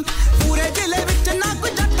ਮਰੂਦਨੀ ਪੂਰੇ ਜ਼ਿਲ੍ਹੇ ਵਿੱਚ ਨਾ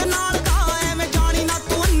ਕੋਈ ਜੱਟ ਨਾਲ ਦਾ ਐਵੇਂ ਜਾਣੀ ਨਾ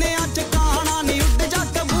ਤੂੰ ਅੰਨਿਆਂ ਚ ਕਾਣਾ ਨੀ ਉੱਡ ਜਾ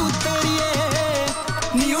ਕਬੂਤਰੀਏ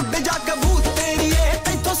ਨੀ ਉੱਡ ਜਾ ਕਬੂਤਰੀਏ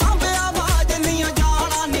ਤੈਥੋਂ ਸਾਂਭੇ ਆਵਾਜ਼ ਨਹੀਂ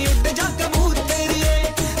ਜਾਣਾ ਨੀ ਉੱਡ ਜਾ ਕਬੂਤਰੀਏ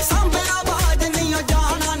ਸਾਂਭੇ ਆਵਾਜ਼ ਨਹੀਂ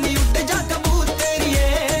ਜਾਣਾ ਨੀ ਉੱਡ ਜਾ ਕਬੂਤਰੀਏ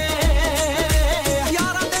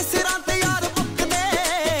ਯਾਰਾਂ ਦੇ ਸਿਰਾਂ ਤੇ ਯਾਰ ਪੁੱਕਦੇ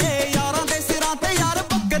ਯਾਰਾਂ ਦੇ ਸਿਰਾਂ ਤੇ ਯਾਰ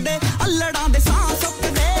ਪੁੱਕਦੇ ਅੱਲੜਾਂ ਦੇ ਸਾਹ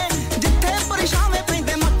ਸੁੱਕਦੇ ਜਿੱਥੇ ਪਰਛਾਵੇਂ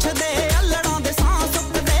ਪੈਂਦੇ ਮੱਛਦੇ ਅੱਲੜਾਂ ਦੇ ਸਾਹ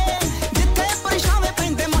ਸੁੱਕਦੇ ਜਿੱਥੇ ਪਰਛਾਵੇਂ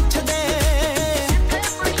ਪੈਂਦੇ ਮੱਛਦੇ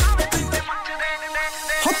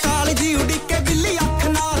ਹੋ ਕਾਲ ਜੀ ਉਡੀਕੇ ਬਿੱਲੀ ਅੱਖ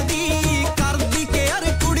ਨਾਲ ਦੀ ਕਰਦੀ ਕੇਅਰ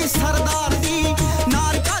ਕੁੜੀ ਸਰਦਾਰ ਦੀ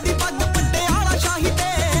ਨਾਰਕਾ ਦੀ ਪੱਗ ਪਟਿਆਲਾ ਸ਼ਾਹੀ ਤੇ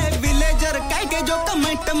ਵਿਲੇਜਰ ਕਹਿ ਕੇ ਜੋ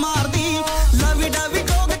ਕਮੈਂਟ ਮਾਰਦੀ ਲਵੀ ਡਵੀ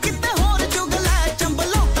ਗੋਗ ਕਿਤੇ ਹੋਰ ਜੁਗ ਲੈ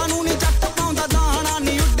ਚੰਬਲੋਕਾਂ ਨੂੰ ਨੀ ਜੱਟ ਪਾਉਂਦਾ ਦਾਣਾ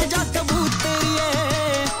ਨੀ ਉੱਡ ਜਾ ਕਬੂਤਰੀਏ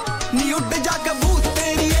ਨੀ ਉੱਡ ਜਾ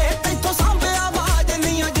ਕਬੂਤਰੀਏ ਤੈਥੋਂ ਸਾਂਭੇ ਆਵਾਜ਼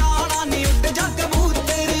ਨਹੀਂ ਜਾਣਾ ਨੀ ਉੱਡ ਜਾ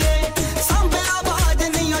ਕਬੂਤਰੀਏ ਸਾਂਭੇ ਆਵਾਜ਼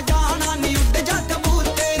ਨਹੀਂ ਜਾਣਾ ਨੀ ਉੱਡ ਜਾ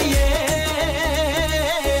ਕਬੂਤਰੀਏ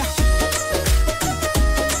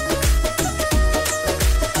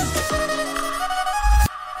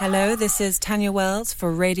Hello, this is Tanya Wells for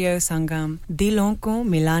Radio Sangam. Dilon ko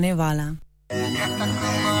milane wala.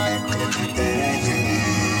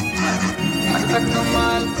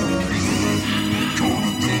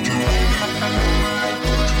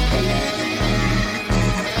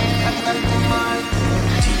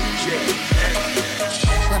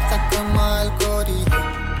 लगता कमाल गोरी है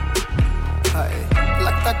हाय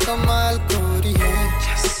लगता कमाल गोरी है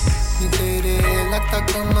ये तेरे लगता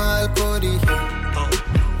कमाल गोरी है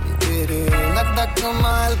ये तेरे लगता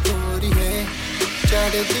कमाल गोरी है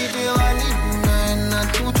चढ़ती जवानी मैं ना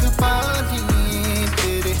तू छुपा दी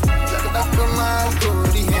तेरे लगता कमाल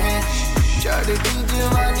गोरी है चढ़ती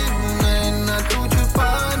जवानी मैं ना तू छुपा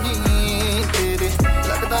दी तेरे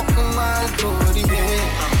लगता कमाल गोरी है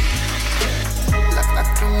लगता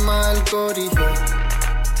कमाल गोरी है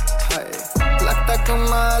हाय लगता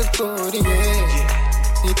कमाल गोरी है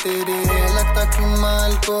ये तेरे लगता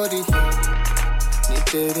कमाल गोरी है ये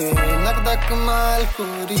तेरे लगता कमाल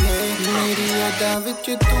गोरी है मेरी अदा विच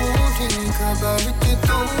तू ही खबा विच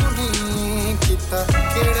तू ही किता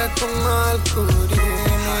केड़ा कमाल गोरी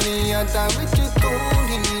है मेरी अदा विच तू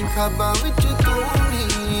ही खबा विच तू ही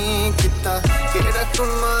किता केड़ा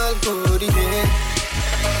कमाल गोरी है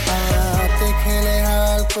खेले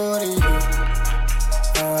हाल कोरी है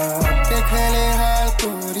खेले हाल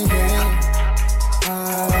कोरी है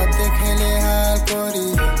खेले हाल कोरी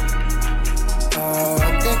है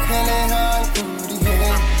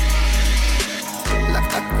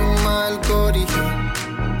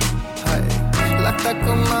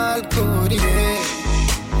कमाल कोरी है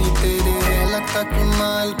नी तेरे लगता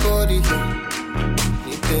कमाल कोरी है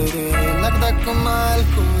नी तेरे लगता कमाल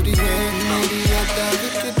कोरी है मेरी अदा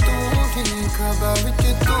विच तू ही खबा विच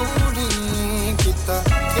तू ही किता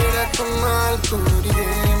तेरा कमाल कोरी है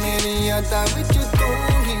मेरी अदा विच तू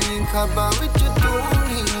ही खबा विच तू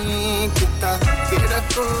ही किता तेरा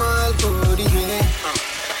कमाल कोरी है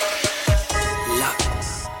ला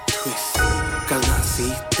twist करना सी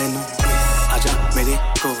तेनू आजा मेरे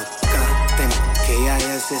को का तेनू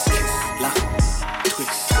KISS kiss ला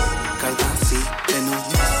twist करना सी तेनू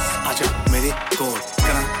आजा मेरे को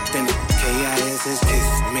का तेनू KISS kiss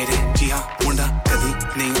मेरे जी हां मुंडा कदी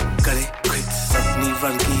नहीं करे quit सपनी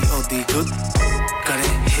वर्गी ओदी गुड करे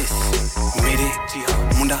हिस मेरे जी हां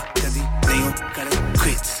मुंडा कदी नहीं करे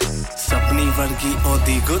quit सपनी वर्गी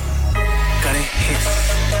ओदी गुड करे हिस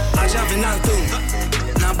आजा बिना तू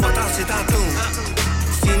ना पता सिता तू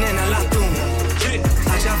सीने न ला तू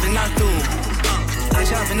आजा बिना तू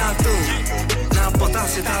ना पता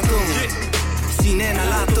सिता तू सीने न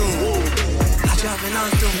ला तू आजा बिना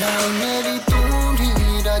तू मेरी तू ही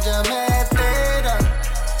राजा मैं तेरा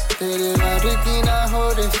तेरे वर्गी ना हो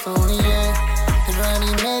रे सोनिए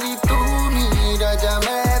रानी मेरी तू ही राजा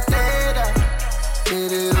मैं तेरा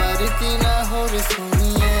तेरे वर्गी ना हो रे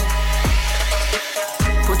सोनिए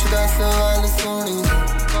पुछदा सवाल सोनी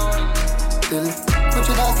दिल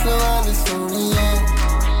पुछदा सवाल सोनिए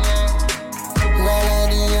लाला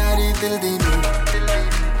नी यारी दिल दी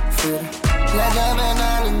फिर लगा मैं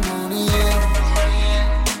नाल मोनिए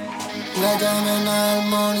लगा मैं नाल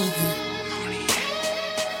मोनिए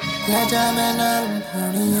लगा मैं नाल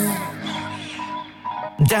मोनिए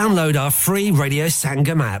Download our free Radio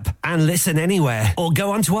Sangam app and listen anywhere or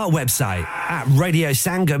go onto our website at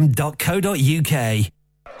radiosangam.co.uk.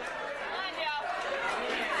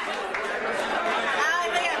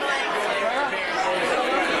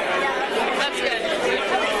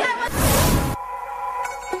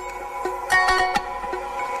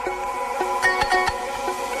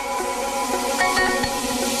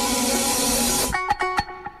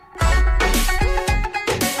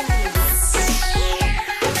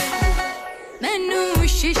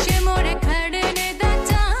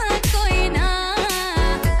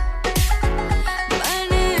 But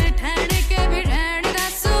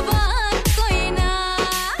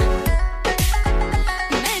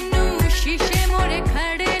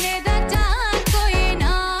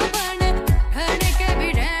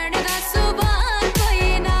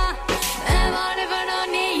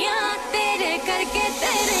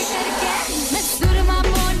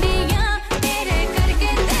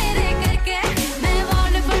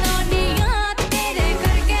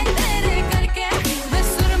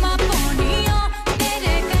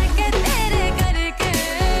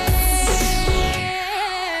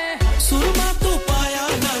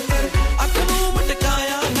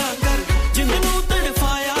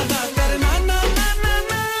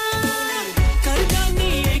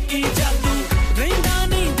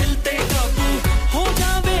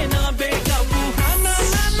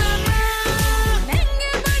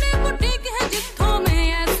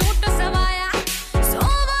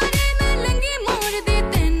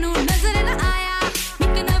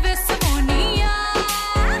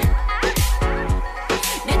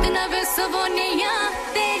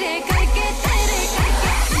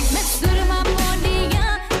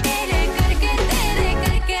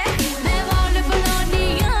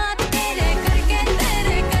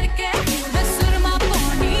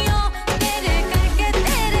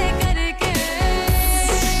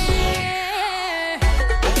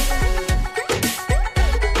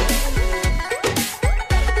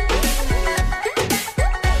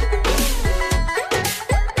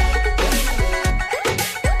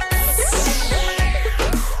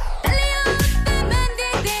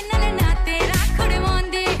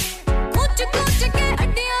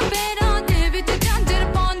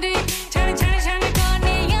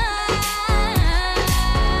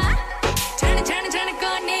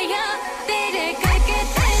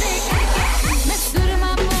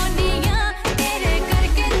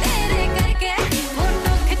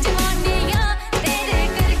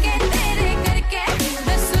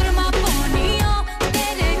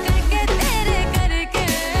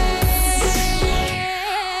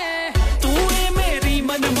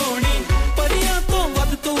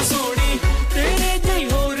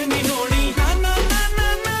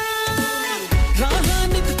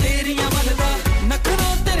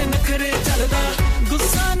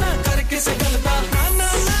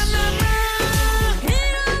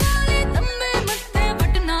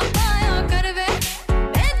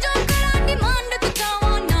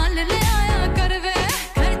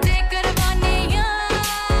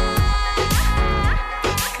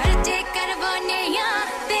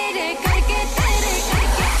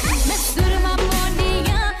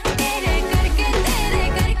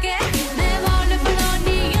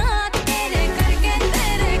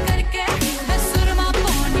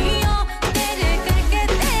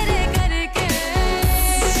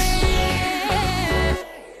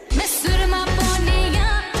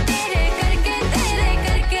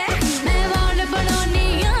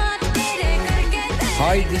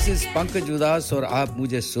is Pankaj Udas और आप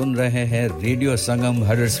मुझे सुन रहे हैं रेडियो संगम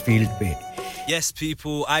हडर्सफील्ड पे Yes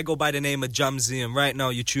people, I go by the name of Jamzi and right now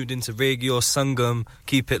you're tuned into Radio Sangam.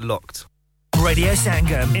 Keep it locked. Radio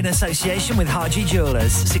Sangam in association with Haji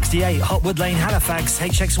Jewellers, 68 Hotwood Lane, Halifax,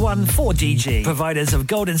 HX1 4DG. Providers of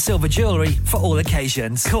gold and silver jewellery for all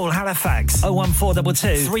occasions. Call Halifax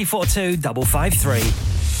 01422 342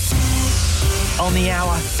 553. On the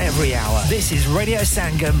hour, every hour. This is Radio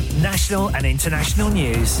Sangam, national and international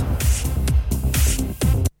news.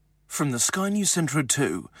 From the Sky News Centre at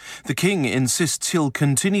 2, the King insists he'll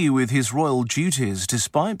continue with his royal duties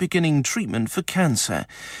despite beginning treatment for cancer.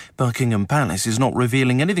 Buckingham Palace is not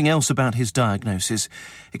revealing anything else about his diagnosis,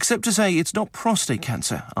 except to say it's not prostate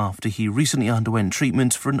cancer after he recently underwent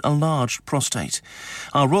treatment for an enlarged prostate.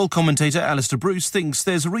 Our royal commentator Alistair Bruce thinks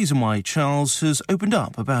there's a reason why Charles has opened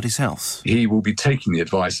up about his health. He will be taking the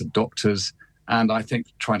advice of doctors and I think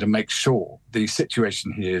trying to make sure the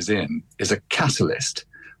situation he is in is a catalyst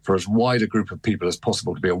for as wide a group of people as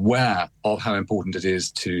possible to be aware of how important it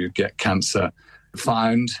is to get cancer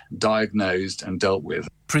found, diagnosed and dealt with.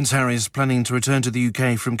 Prince Harry is planning to return to the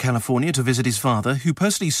UK from California to visit his father, who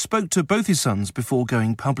personally spoke to both his sons before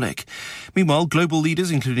going public. Meanwhile, global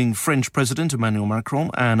leaders, including French President Emmanuel Macron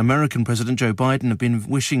and American President Joe Biden, have been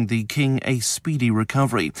wishing the King a speedy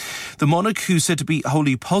recovery. The monarch, who's said to be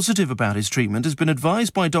wholly positive about his treatment, has been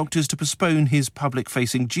advised by doctors to postpone his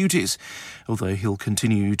public-facing duties, although he'll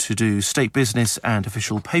continue to do state business and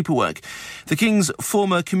official paperwork. The King's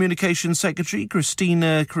former Communications Secretary,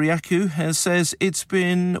 Christina Kyriakou, says it's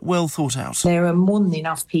been well thought out. There are more than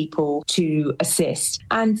enough people to assist,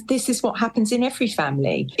 and this is what happens in every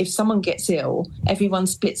family. If someone gets ill, everyone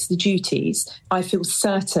splits the duties. I feel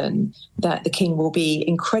certain that the King will be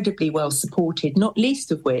incredibly well supported, not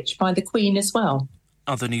least of which by the Queen as well.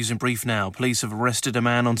 Other news in brief now. Police have arrested a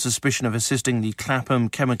man on suspicion of assisting the Clapham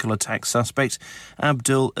chemical attack suspect,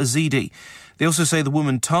 Abdul Azidi. They also say the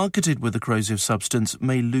woman targeted with the corrosive substance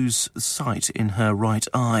may lose sight in her right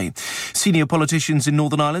eye. Senior politicians in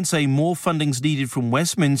Northern Ireland say more funding's needed from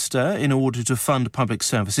Westminster in order to fund public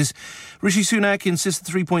services. Rishi Sunak insists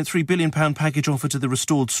the £3.3 billion package offered to the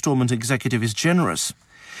restored Stormont executive is generous.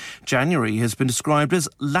 January has been described as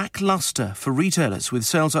lacklustre for retailers, with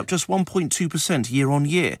sales up just 1.2%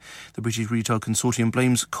 year-on-year. The British Retail Consortium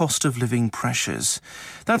blames cost of living pressures.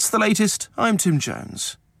 That's the latest. I'm Tim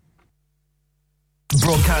Jones.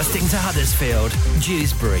 Broadcasting to Huddersfield,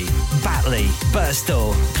 Dewsbury, Batley,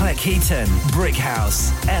 Birstall, Cleckheaton,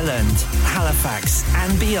 Brickhouse, Elland, Halifax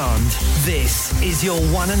and beyond. This is your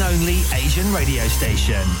one and only Asian radio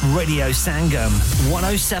station. Radio Sangam,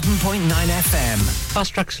 107.9 FM.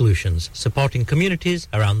 Fast Track Solutions, supporting communities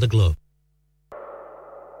around the globe.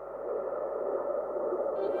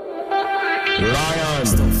 Lion.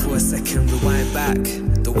 Stop for a second, rewind back.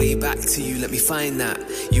 The way back to you, let me find that.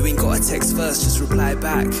 You ain't got a text first, just reply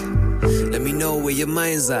back. Let me know where your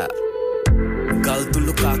mind's at. गल तू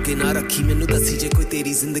लुका के ना रखी मैनू दसी जे कोई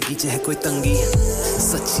तेरी जिंदगी च है कोई तंगी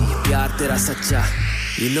सच्ची प्यार तेरा सच्चा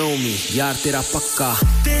You know me, यार तेरा पक्का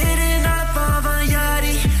तेरे नाल पावा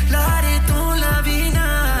यारी लारे तू लवी ना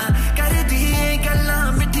कर दिए गल्लां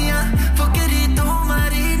मिठियां फुकरी तू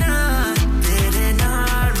मारी ना तेरे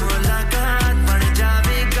नाल मुलाकात बन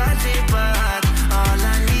जावे गाली बात All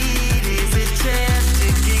I need is a chance to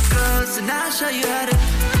get close and I'll show you how to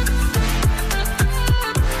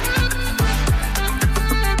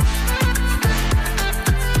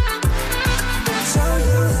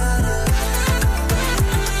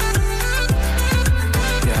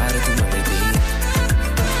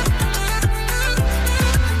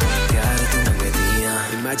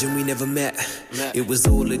Imagine we never met. It was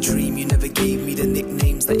all a dream. You never gave me the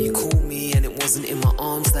nicknames that you call me, and it wasn't in my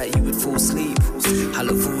arms that you would fall asleep. I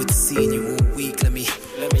look forward to seeing you all week. Let me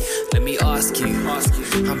ask you.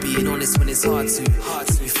 I'm being honest when it's hard to.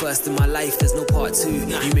 You first in my life, there's no part two.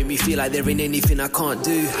 You make me feel like there ain't anything I can't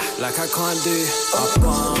do. Like I can't do.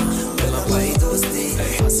 मैं भाई दोस्ती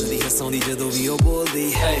हंसदी हंसौंदी जदों भी ओ बोलदी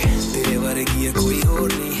तेरे वर्गी है कोई होर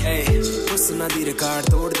नहीं हुस्ना दी रिकॉर्ड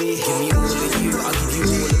तोड़ दी Give me all of you, I'll give you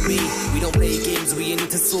all of me We don't play games, we ain't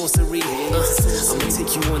into sorcery I'ma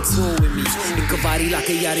take you on tour with me एक बारी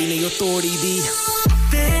लाके यारी नहीं ओ तोड़ी दी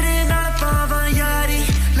तेरे नाल पावा यारी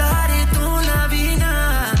लारे तू लवी ना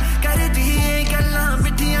कर दिए गल्लां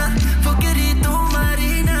मिठियां फुकरी तू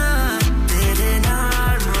मारी ना तेरे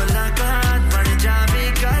नाल मुलाकात बन जावे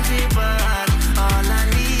गाली बात All I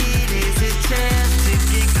need is a chance to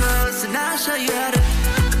get close and I'll show you how to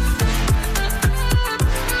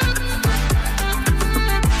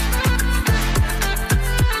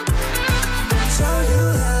show you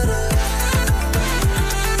how to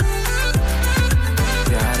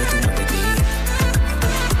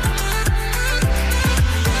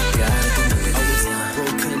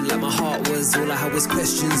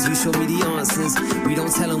questions, you show me the answers. We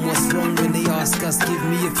don't tell them what's wrong when they ask us. Give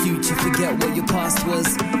me a future, forget what your past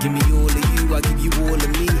was. Give me all of you, I give you all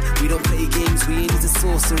of me. We don't play games, we ain't into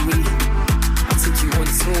sorcery. I think you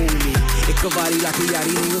once told me, ek wari lakh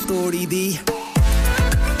yari nahi todi di.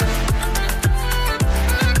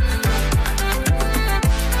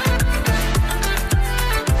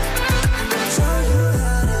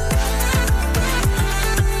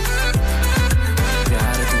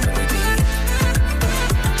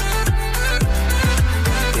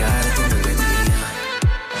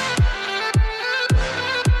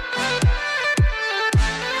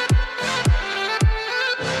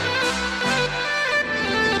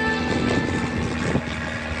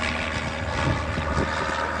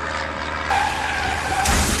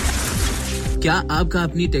 क्या आपका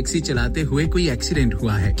अपनी taxi चलाते हुए कोई accident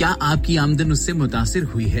हुआ है? क्या आपकी आमदन उससे मुतासिर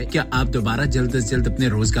हुई है? क्या आप दोबारा जल्द से जल्द अपने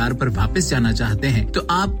रोजगार पर वापस जाना चाहते हैं? तो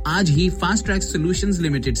आप आज ही फास्ट ट्रैक सॉल्यूशंस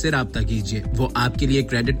लिमिटेड से राब्ता कीजिए। वो आपके लिए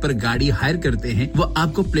क्रेडिट पर गाड़ी हायर करते हैं। वो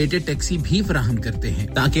आपको प्लेटेड टैक्सी भी फराहम करते हैं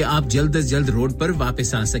ताकि आप जल्द से जल्द रोड पर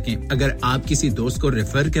वापस आ सकें। अगर आप किसी दोस्त को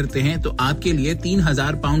रेफर करते हैं तो आपके लिए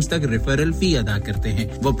 3000 पाउंड तक रेफरल फी अदा करते हैं।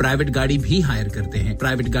 वो प्राइवेट गाड़ी भी हायर करते हैं।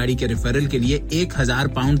 प्राइवेट गाड़ी के रेफरल के लिए 1000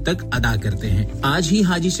 पाउंड तक अदा करते हैं। आज ही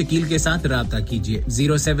हाजी शकील के साथ राब्ता कीजिए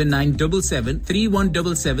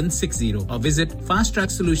 07977317760 और visit fast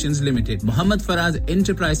track solutions limited, Mohammad Faraz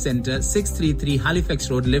enterprise centre, 633 Halifax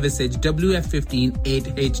road, Liversedge, WF15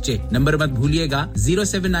 8HJ। Number मत भूलिएगा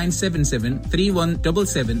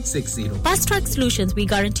 07977317760। Fast Track Solutions, we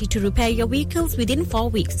guarantee to repair your vehicles within 4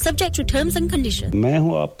 weeks, subject to terms and conditions. मैं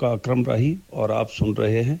हूं आपका अकरम राही और आप सुन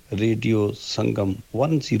रहे हैं रेडियो संगम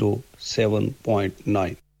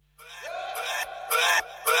 107.9।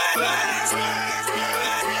 Rata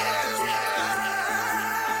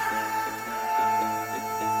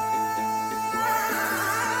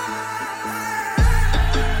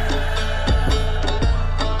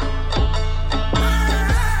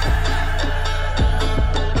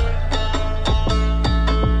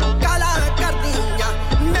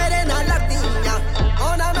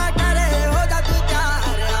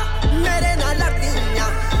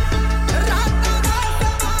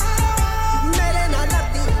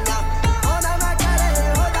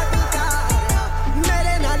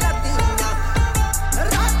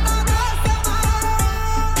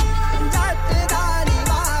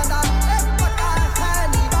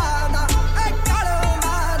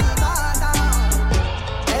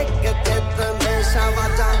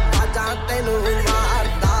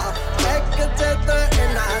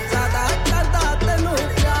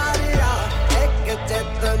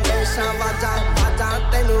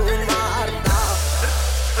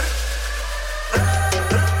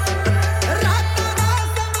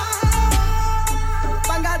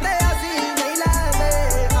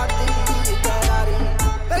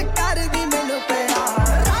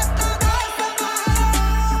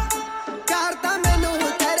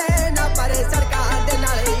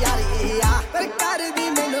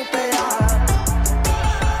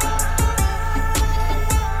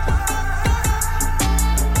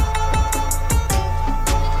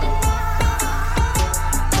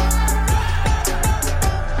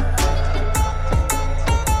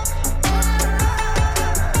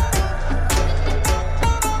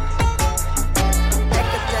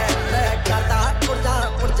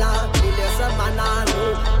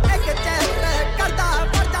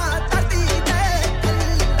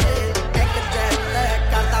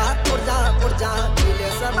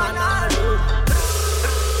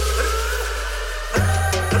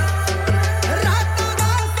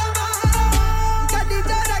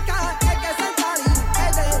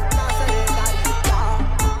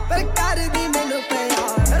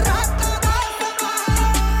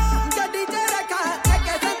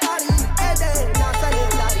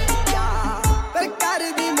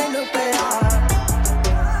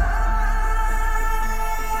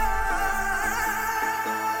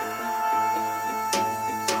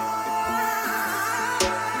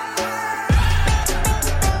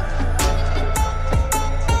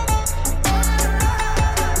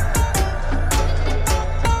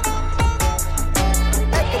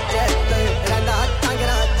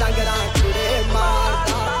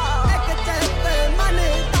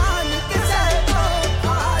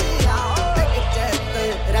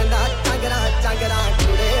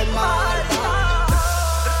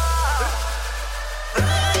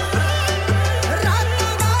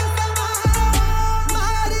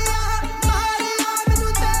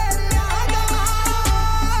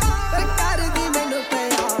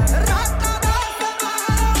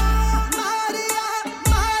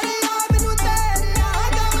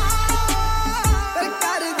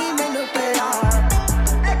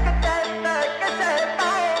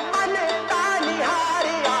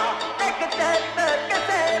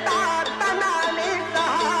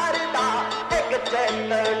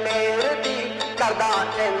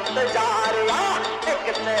इंतजार या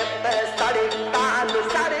एक ते सड़ी कान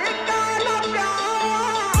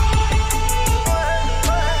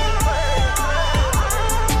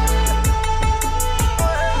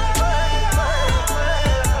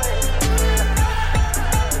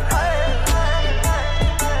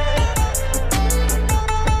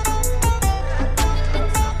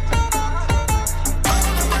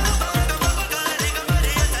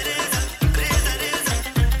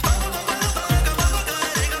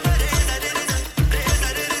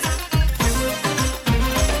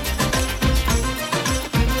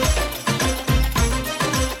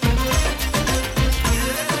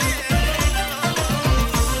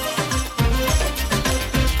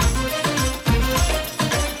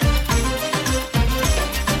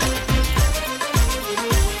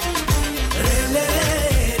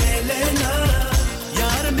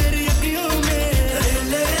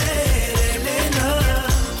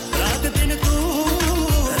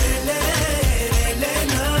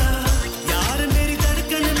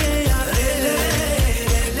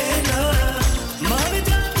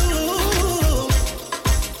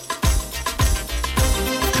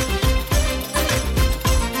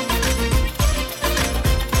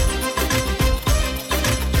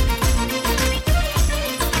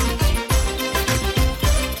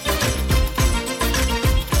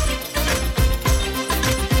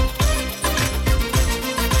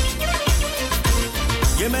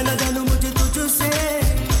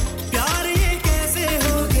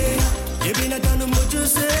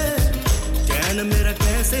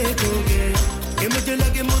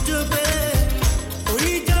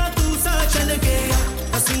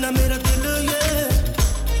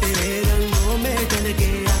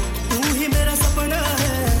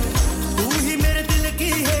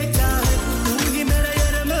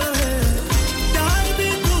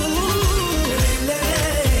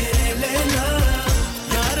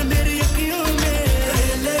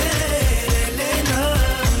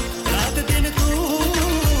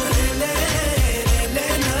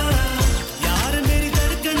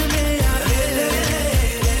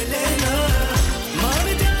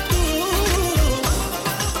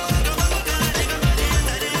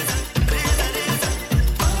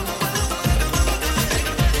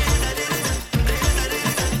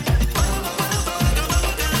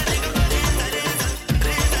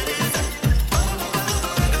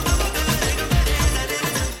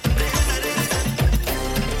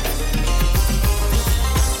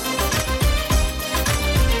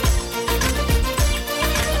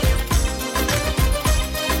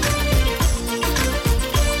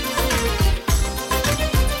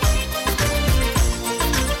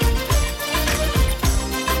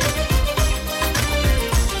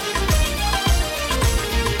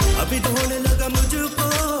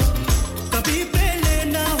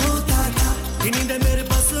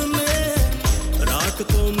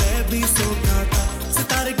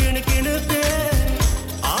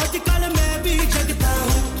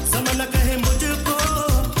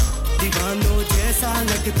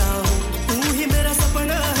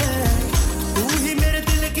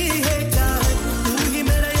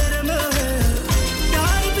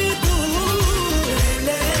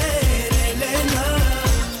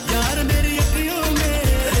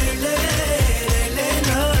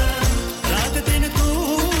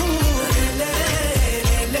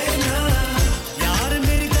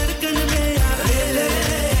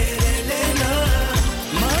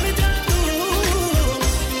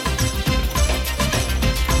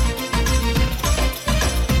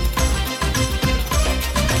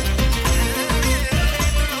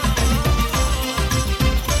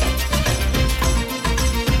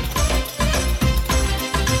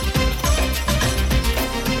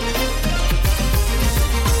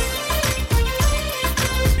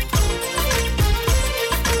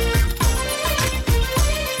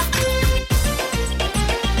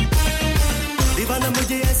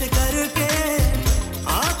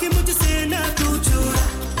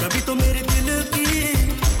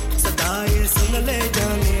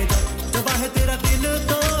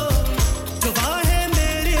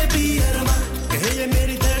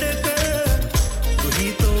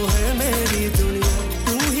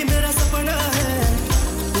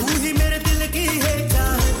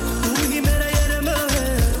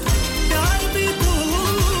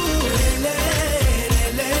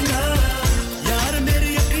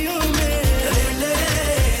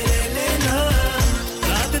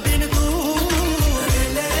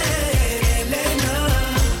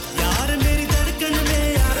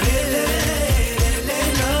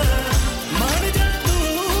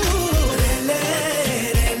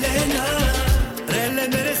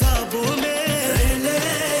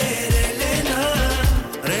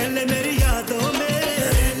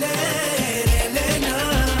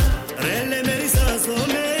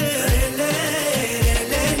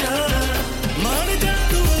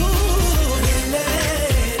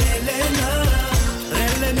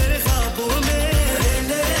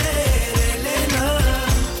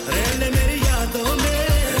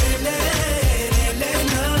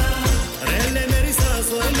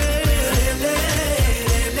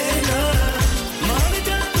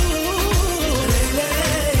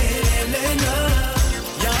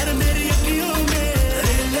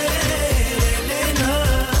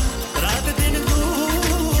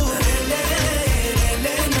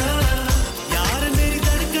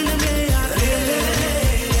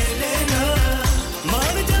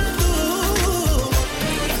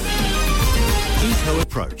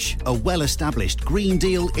Approach, a well-established Green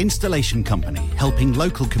Deal installation company helping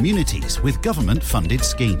local communities with government-funded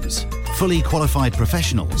schemes. Fully qualified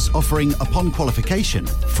professionals offering, upon qualification,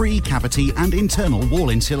 free cavity and internal wall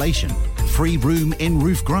insulation, free room in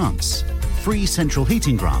roof grants, free central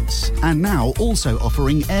heating grants, and now also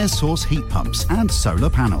offering air source heat pumps and solar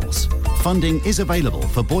panels. Funding is available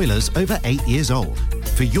for boilers over 8 years old.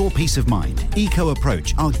 For your peace of mind, Eco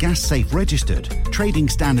Approach are gas safe registered, trading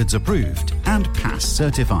standards approved, and PASS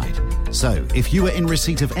certified. So, if you are in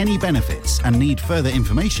receipt of any benefits and need further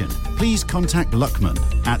information, please contact Luckman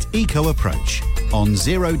at Eco Approach on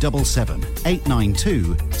 077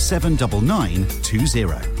 892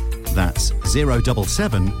 79920. That's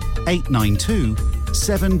 077 892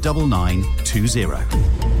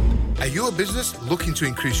 79920. Are you a business looking to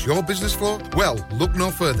increase your business flow? Well, look no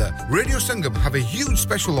further. Radio Sangam have a huge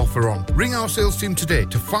special offer on. Ring our sales team today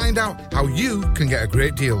to find out how you can get a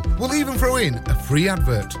great deal. We'll even throw in a free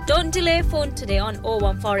advert. Don't delay, phone today on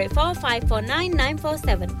 01484 549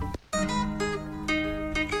 947.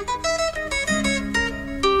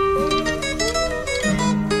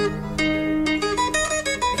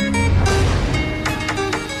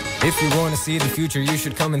 If you want to see the future, you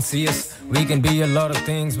should come and see us. We can be a lot of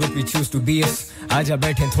things, but we choose to be us. आजा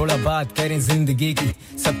बैठें थोड़ा बात करें जिंदगी की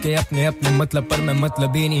सबके अपने अपने मतलब पर मैं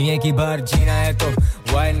मतलब ही नहीं एक ही बार जीना है तो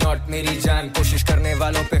why not मेरी जान कोशिश करने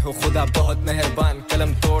वालों पे हो खुदा बहुत मेहरबान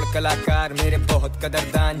कलम तोड़ कलाकार मेरे बहुत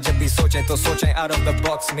कदरदान जब भी सोचें तो सोचें out of the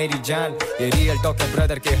box मेरी जान ये real talk है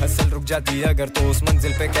ब्रदर के हसल रुक जाती अगर तो उस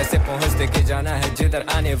मंजिल पे कैसे पहुंचते के जाना है जिधर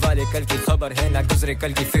आने वाले कल की खबर है ना गुजरे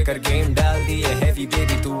कल की फिक्र गेम डाल दी है heavy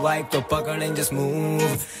baby तू वाइब तो पकड़ and just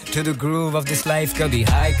move to the groove of this life कभी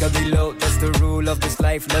high कभी low that's the rule of this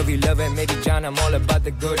life lovey love and meri jaan I'm all about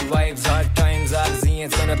the good vibes hard times arzi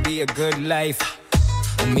it's gonna be a good life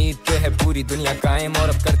उम्मीद पे है पूरी दुनिया कायम और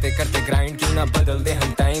अब करते करते ग्राइंड क्यों ना बदल दे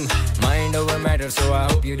हम time mind over matter so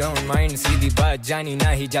I hope you don't mind सीधी बात जानी ना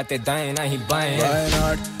ही जाते दाएं ना ही बाएं व्हाई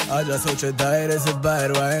नॉट आजा सोचे दायरे से बाहर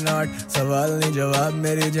व्हाई नॉट सवाल नहीं जवाब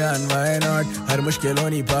मेरी जान व्हाई नॉट हर मुश्किलों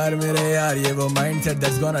नहीं पार मेरे यार ये वो mindset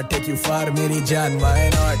that's gonna take you far मेरी जान why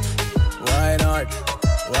not why not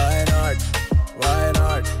why not Why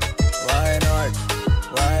not? Why not?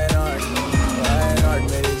 Why not? Why not?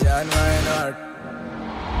 मेरी जान why not?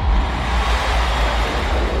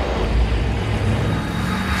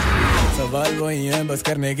 सवाल वही है बस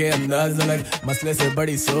करने के अंदाज अलग मसले से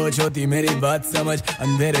बड़ी सोच होती मेरी बात समझ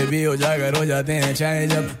अंधेरे भी उजागर हो जाते हैं चाहे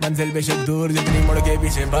जब मंजिल बेशक दूर जितनी मुड़ के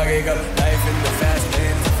पीछे भागेगा life in the fast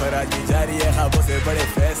lane सफर आज भी जारी है ख्वाबों से बड़े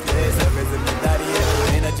फैसले सब पे जिम्मेदारी है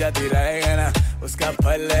मेहनत जाती रहेगा ना उसका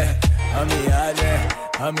फल है हम ही आज हैं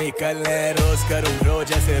हम ही कल हैं रोज करूं रोज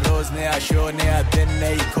जैसे रोज नया शो नया दिन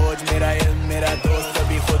नई खोज मेरा इल्म मेरा दोस्त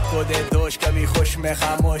कभी खुद को दे दोष कभी खुश में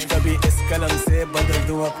खामोश कभी इस कलम से बदल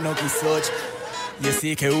दूं अपनों की सोच ये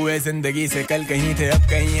सीखे हुए जिंदगी से कल कहीं थे अब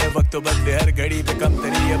कहीं है वक्त तो बदले हर घड़ी पे कम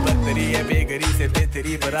तरी है बदतरी है बेगरी से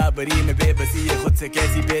बेहतरी बराबरी में बेबसी है खुद से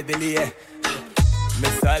कैसी बेदिली है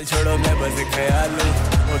मिसाल छोड़ो मैं बस एक ख्याल हूँ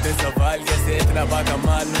होते सवाल कैसे इतना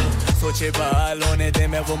बाकमाल हूँ सोचे बहाल होने दे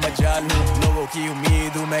मैं वो मजाल हूँ लोगों की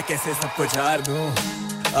उम्मीद हूँ मैं कैसे सबको झाड़ दूँ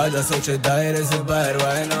आजा सोचे दायरे से बाहर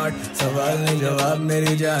why not सवाल नहीं जवाब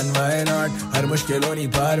मेरी जान why not हर मुश्किलों नहीं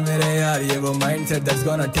पार मेरे यार ये वो mindset that's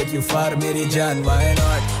gonna take you far मेरी जान why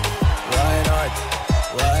not why not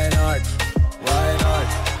why not why not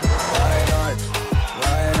why not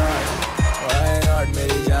why not why not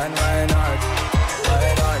मेरी जान why not why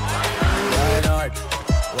not why not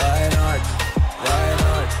why not why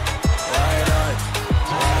not why not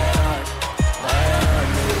why not why not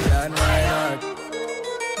मेरी जान why not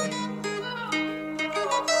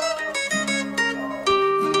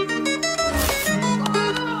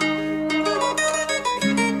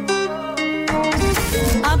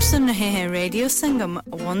आप सुन रहे हैं radio Sangam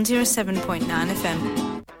 107.9 FM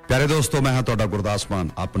प्यारे दोस्तों मैं हां ਤੁਹਾਡਾ ਗੁਰਦਾਸ ਮਾਨ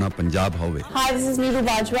ਆਪਣਾ ਪੰਜਾਬ ਹੋਵੇ hi this is Neeru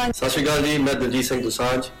Bajwa ਸਤਿ ਸ਼੍ਰੀ ਅਕਾਲ ਜੀ ਮੈਂ ਦਲਜੀਤ ਸਿੰਘ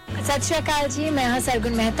ਦੁਸਾਂਝ सत श्री अकाल जी मैं हां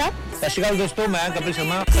सरगुन मेहता सत श्री अकाल दोस्तों मैं कपिल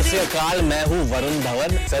शर्मा सत श्री अकाल मैं हूं वरुण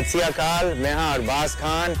धवन सत श्री अकाल मैं हां अरबाज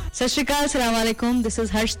खान सत श्री अकाल अस्सलाम वालेकुम this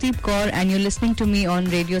is Harshdeep Kaur and you are listening to me on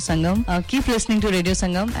radio Sangam keep listening to radio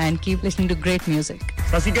Sangam and keep listening to great music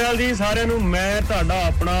ਸਤਿ ਸ਼੍ਰੀ ਅਕਾਲ ਜੀ ਸਾਰਿਆਂ ਨੂੰ ਮੈਂ ਤੁਹਾਡਾ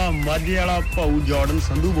ਆਪਣਾ ਮਾਝੇ ਵਾਲਾ ਭਾਊ ਜਾਰਡਨ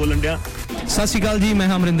ਸੰਧੂ ਬੋਲਣ ਡਿਆ ਸਤਿ ਸ਼੍ਰੀ ਅਕਾਲ ਜੀ ਮੈਂ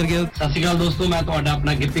ਹਾਂ ਅਮਰਿੰਦਰ ਗਿੱਲ ਸਤਿ ਸ਼੍ਰੀ ਅਕਾਲ ਦੋਸਤੋ ਮੈਂ ਤੁਹਾਡਾ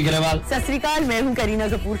ਆਪਣਾ ਗਿੱਪੀ ਗਰੇਵਾਲ सत श्री अकाल मैं हूं Kareena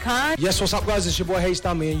Kapoor Khan Yes what's up guys it's your boy Hayes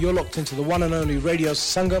Dami and you're locked into the one and only Radio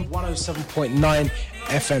Sangam 107.9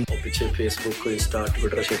 FM पीछे फेसबुक इंस्टा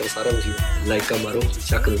ट्विटर शेयर सारा कुछ लाइक का मारो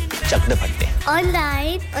चक दे फटते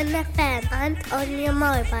online on FM and on your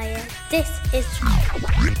mobile. This is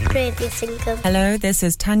Radio Sangam. Hello, this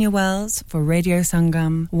is Tanya Wells for Radio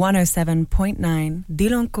Sangam 107.9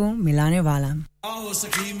 Dilon ko milane wala. आओ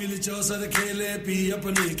सखी मिल चौसर खेले P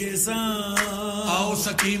अपने के साथ आओ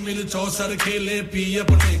सखी मिल चौसर खेले पी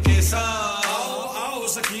अपने के साथ आओ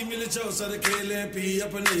सखी मिल चौसर खेले पी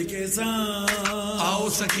अपने के साथ आओ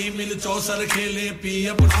सखी मिल चौसर खेले पी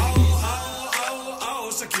अपने आओ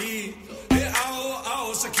सखी हे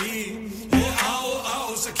आओ सखी हे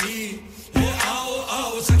आओ सखी हे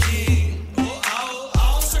आओ सखी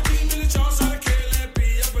आओ सखी मिल चौसर खेले पी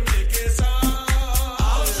अपने के साथ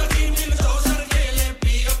आओ सखी मिल चौसर खेले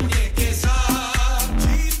पी अपने के साथ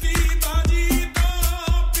जीती बाजी तो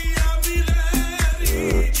पिया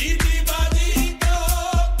मिलेरी जीती बाजी तो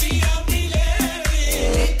पिया मिलेरी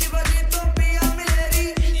जीती बाजी तो पिया मिलेरी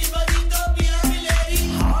जीती बाजी तो पिया मिलेरी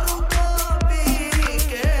हारू तो पी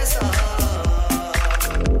के साथ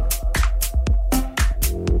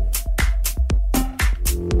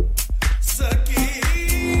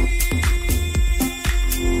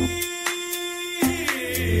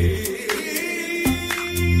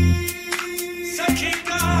सखी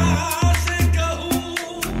का से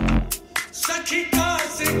कहूं सखी का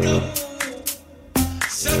से कहूं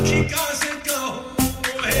सखी का से कहूं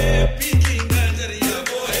है पीकी नजरिया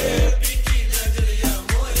वो है पीकी नजरिया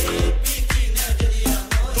वो है पीकी नजरिया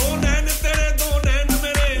दो नैन तेरे दो नैन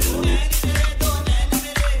मेरे दो नैन तेरे दो नैन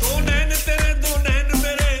मेरे दो नैन तेरे दो नैन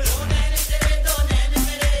मेरे दो नैन तेरे दो नैन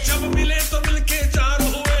मेरे जब मिले तो मिलके चार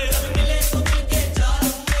हुए जब मिले तो मिलके चार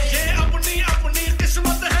हुए ये अपनी अपनी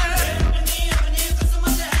किस्मत है अपनी अपनी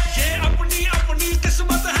किस्मत है ये अपनी अपनी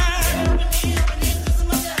किस्मत है अपनी अपनी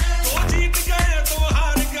किस्मत है तो जीत गए तो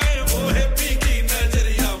हार गए वो है पीकी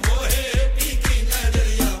नजरिया वो है पीकी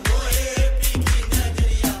नजरिया वो है पीकी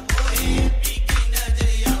नजरिया वो है पीकी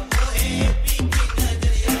नजरिया वो है पीकी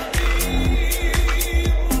नजरिया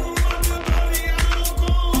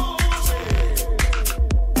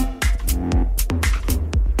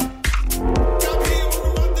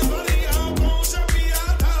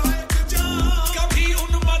कभी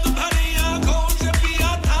उन मद भरी आंखों से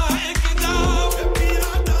पिया था एक जाम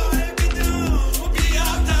पिया था एक जाम पिया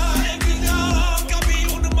था एक जाम कभी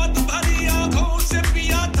उन मद भरी आंखों से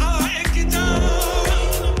पिया था एक जाम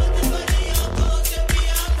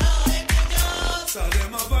सारे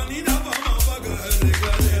मां पानी ना पामा पगरे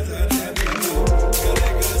गरे करेगा सारे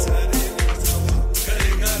करेगा सारे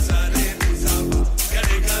करेगा सारे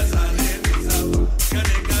करेगा सारे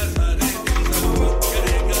करेगा सारे करेगा सारे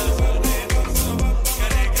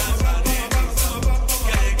करेगा सारे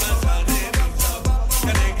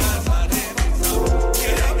करेगा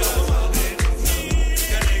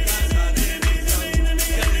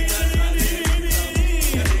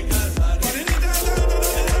सारे करेगा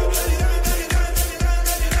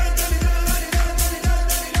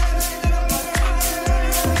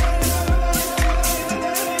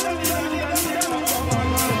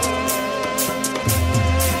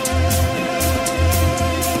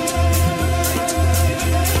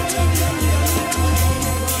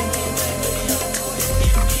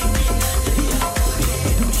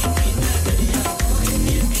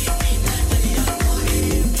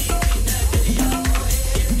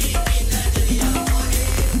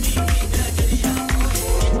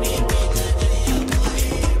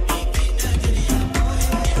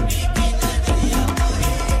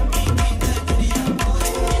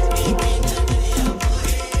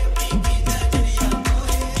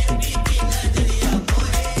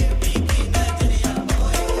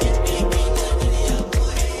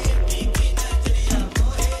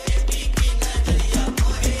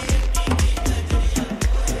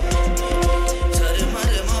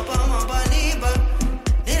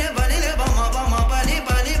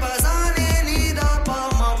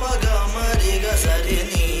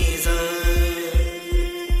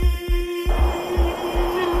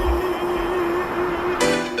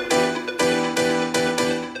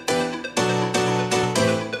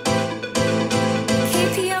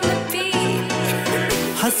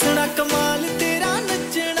हंसना कमाल तेरा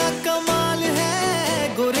नचना कमाल है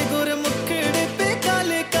गोरे गोरे मुखड़े पे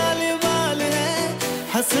काले काले बाल है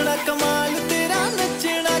हंसना कमाल तेरा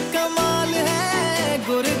नचना कमाल है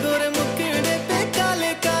गोरे गोरे मुखड़े पे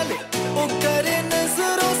काले काले ओ करे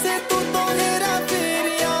नजरों से तू तो हेरा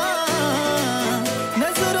फेरिया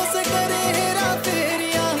नजरों से करे हेरा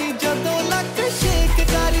फेरिया जदों लक शेक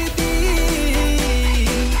कर दी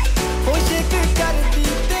ओ शेक कर दी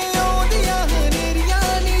ते ओदियां हनेरियां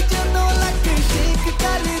नी जदों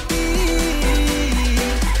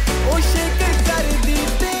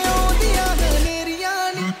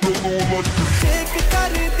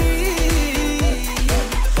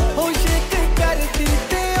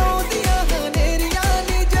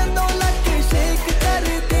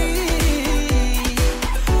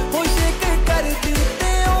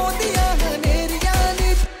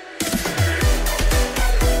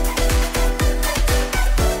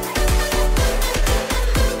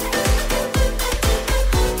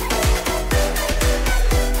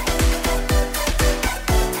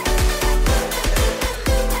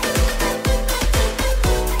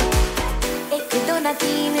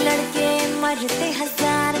मरते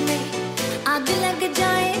हजार में आग लग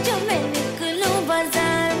जाए जो मैं निकलूं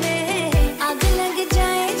बाजार में आग लग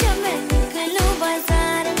जाए जो मैं निकलूं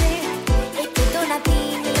बाजार में एक दो ना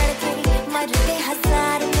तीन लड़के मरते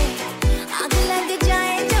हजार में आग लग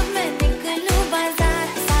जाए जब मैं निकलूं बाजार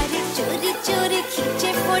सारी चोरी चोरी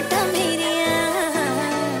खींचे फोटो मेरिया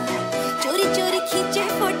चोरी चोरी खींचे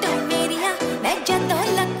फोटो मेरिया मैं जदों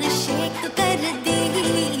लक शेक कर दी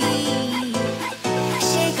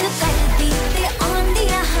शेक कर दी ते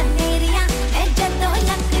आंदिया हनेरिया मैं जदों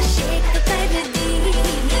लक शेक कर दी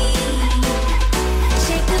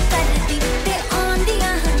शेक कर दी ते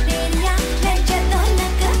आंदिया हनेरिया मैं जदों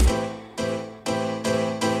लक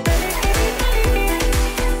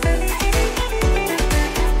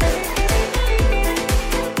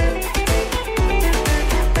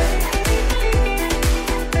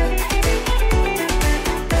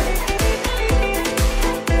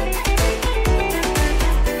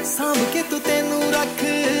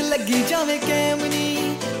जावे कैमनी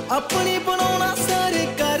अपनी बनाना सारे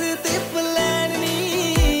कर ते प्लान नी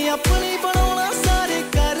अपनी बनाना सारे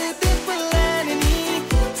कर ते प्लान नी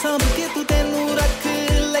सांभ के तू तेनू रख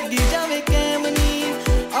लगी जावे कैमनी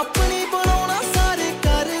अपनी बनाना सारे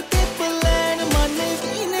कर ते प्लान मन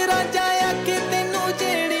पीन राजा आके तेनू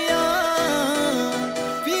जेड़ियां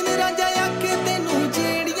पीन राजा आके तेनू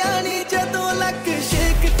जेड़ियां नी जदों लक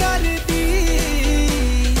शेक कर दी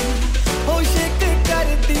ओ शेक कर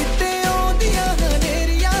दी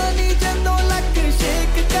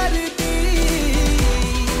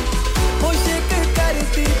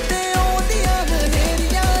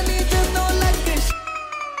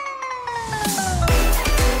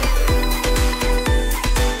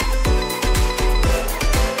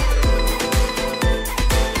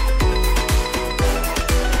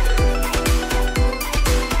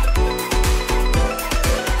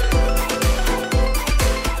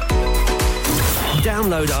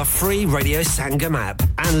Download our free Radio Sangam app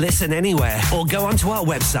and listen anywhere or go onto our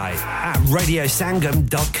website at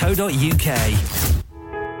radiosangam.co.uk.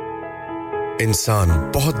 इंसान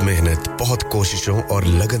बहुत मेहनत, बहुत कोशिशों और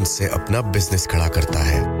लगन से अपना बिजनेस खड़ा करता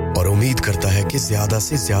है और उम्मीद करता है कि ज्यादा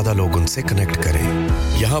से ज्यादा लोग उनसे कनेक्ट करें।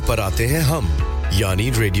 यहाँ पर आते हैं हम, यानी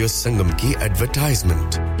रेडियो संगम की एडवर्टाइजमेंट।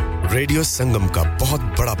 रेडियो संगम का बहुत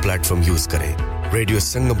बड़ा प्लेटफॉर्म यूज करें। रेडियो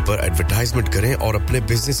संगम पर एडवर्टाइजमेंट करें और अपने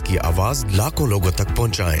बिजनेस की आवाज लाखों लोगों तक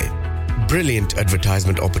पहुंचाएं। Brilliant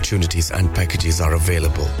advertisement opportunities and packages are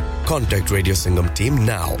available. Contact Radio Sangam team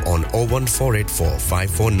now on 01484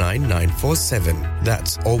 549 947.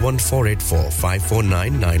 That's 01484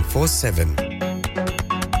 549 947.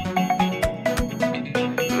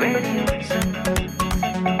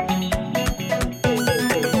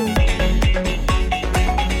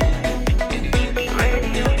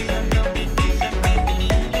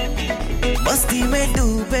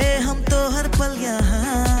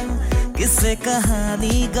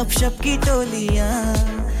 कहानी गपशप की टोलियां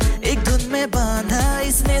एक धुन में बांधा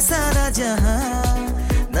इसने सारा जहां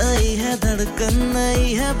नई है धड़कन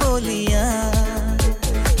नई है बोलियां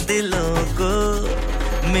दिलों को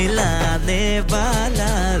मिलाने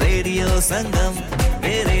वाला रेडियो संगम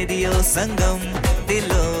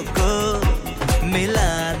दिलों को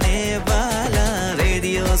मिलाने वाला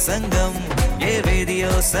रेडियो संगम ये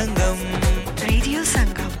रेडियो संगम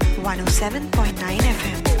 107.9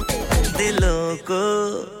 FM दिलों को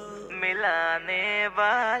मिलाने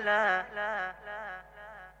वाला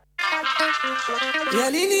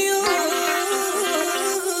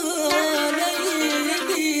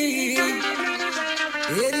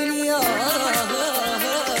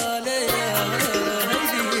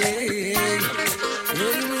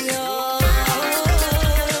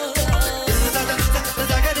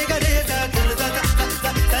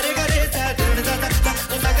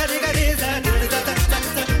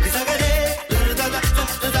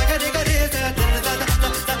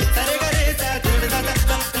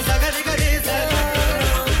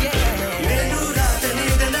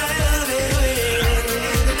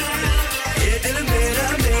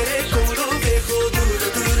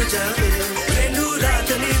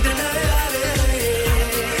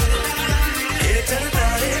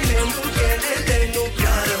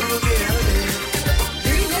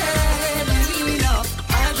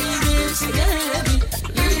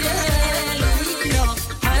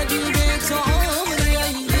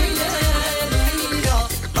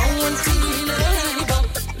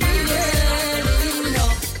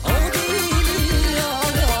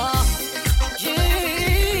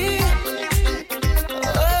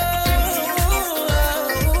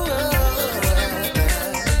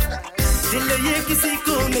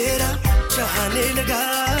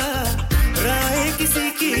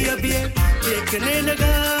देखने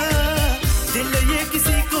लगा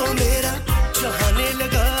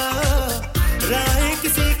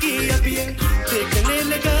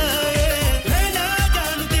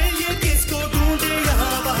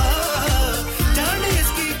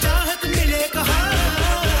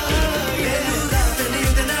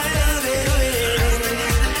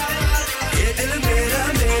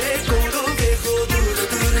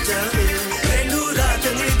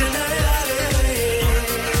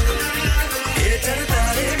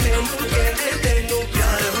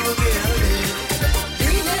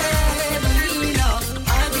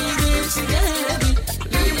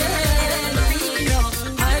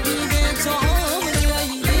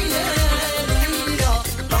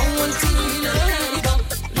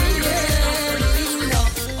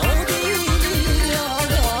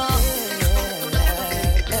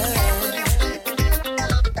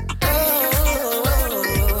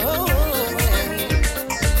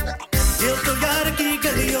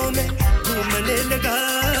झूमने लगा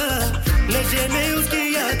नशे में उसकी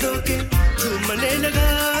यादों के झूमने लगा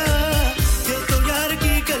जो तो यार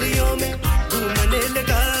की गलियों में घूमने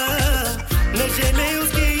लगा नशे में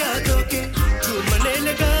उसकी यादों के झूमने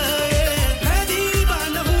लगा मैं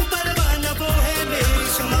दीवाना हूँ परवाना वो है मेरी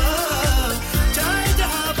शमा चाहे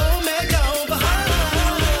जहाँ वो मैं जाऊँ वहाँ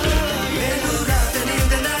मैनू रात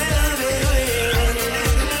नींद ना आवे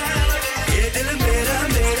ये दिल मेरा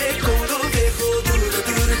मेरे कोलों देखो दूर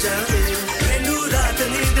दूर जावे मैनू रात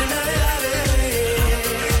नींद ना आवे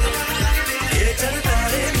ये चलता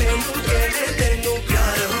रे मैनू कहने तेनू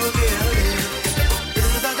प्यार हो गया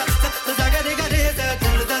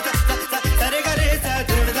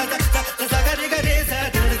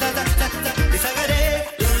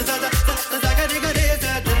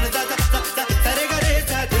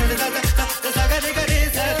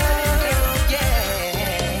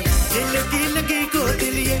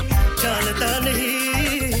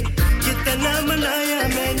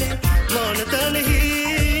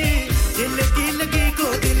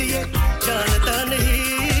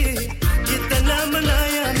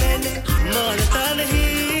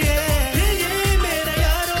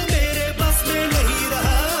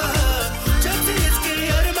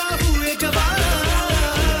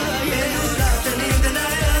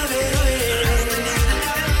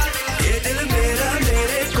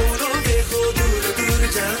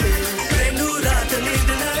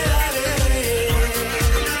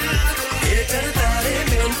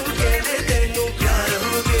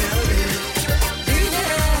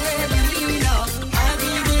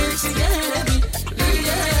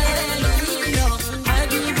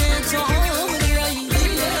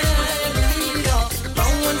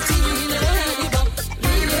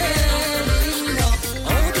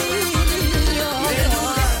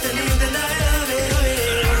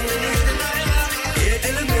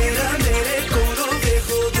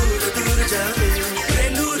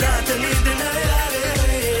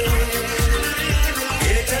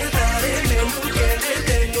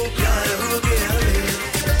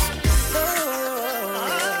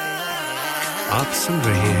आप सुन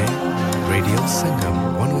रहे हैं रेडियो संगम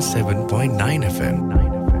 107.9 FM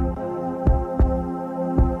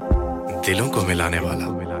दिलों को मिलाने वाला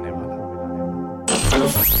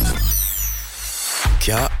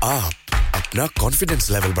क्या आप अपना कॉन्फिडेंस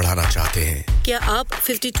लेवल बढ़ाना चाहते हैं क्या आप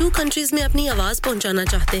 52 कंट्रीज में अपनी आवाज पहुंचाना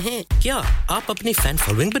चाहते हैं क्या आप अपनी फैन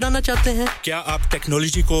फॉलोइंग बनाना चाहते हैं क्या आप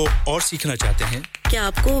टेक्नोलॉजी को और सीखना चाहते हैं क्या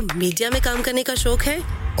आपको मीडिया में काम करने का शौक है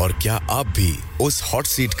और क्या आप भी उस हॉट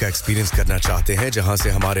सीट का एक्सपीरियंस करना चाहते हैं जहां से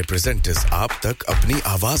हमारे प्रेजेंटर्स आप तक अपनी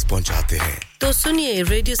आवाज पहुंचाते हैं तो सुनिए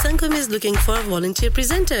radio Sangam is looking for volunteer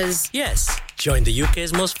presenters yes join the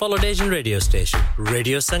UK's most followed Asian radio station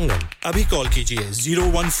Radio Sangam abhi call kijiye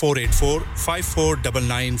 01484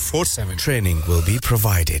 549947 training will be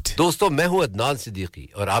provided दोस्तों मैं हूं अदनान सिद्दीकी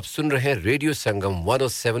और आप सुन रहे हैं radio Sangam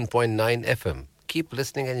 107.9 FM keep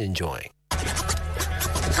listening and enjoying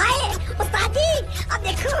अब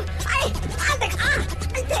देखो आए आ देख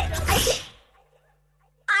ऐसे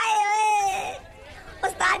आए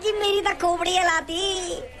उस्ताद जी मेरी तो खोपड़ी हिलाती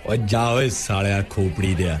ओ जा ओए सालिया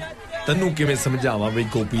खोपड़ी दिया तन्नू किवें समझावां बई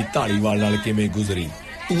गोपी धालीवाल नाल किवें गुजरी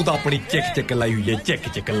तू तो अपनी चिक लाई हुई है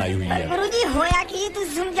चिक लाई हुई है गुरुजी होया की तू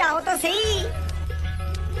समझाओ तो सही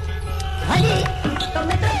हां जी तो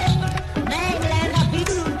मैं इंग्लैंड दा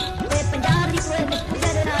बीटू ते पंजाब दी कोई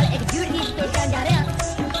मिस्टर दे नाल एक जूरी पेश करन जा रहा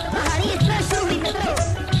कहानी इस तरह शुरू हुई मित्रों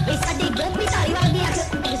ये साडी गोपी धालीवाल दी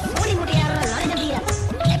एक सोहनी मुटियार नाल लड़ जंदी है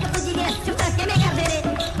एक दूजी ने चुपता किवें करदे ने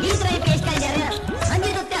गीत रे पेश कर जा रहा हां जी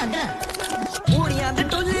तो ध्यान दे ओड़ियां दे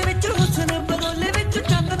टोले विच हुस्न बरोले विच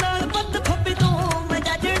चंद नाल पत फब्बे तो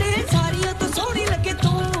मजा जड़े सारियां तो सोहनी लगे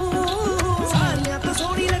तू सारियां तो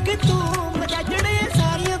सोहनी लगे तू मजा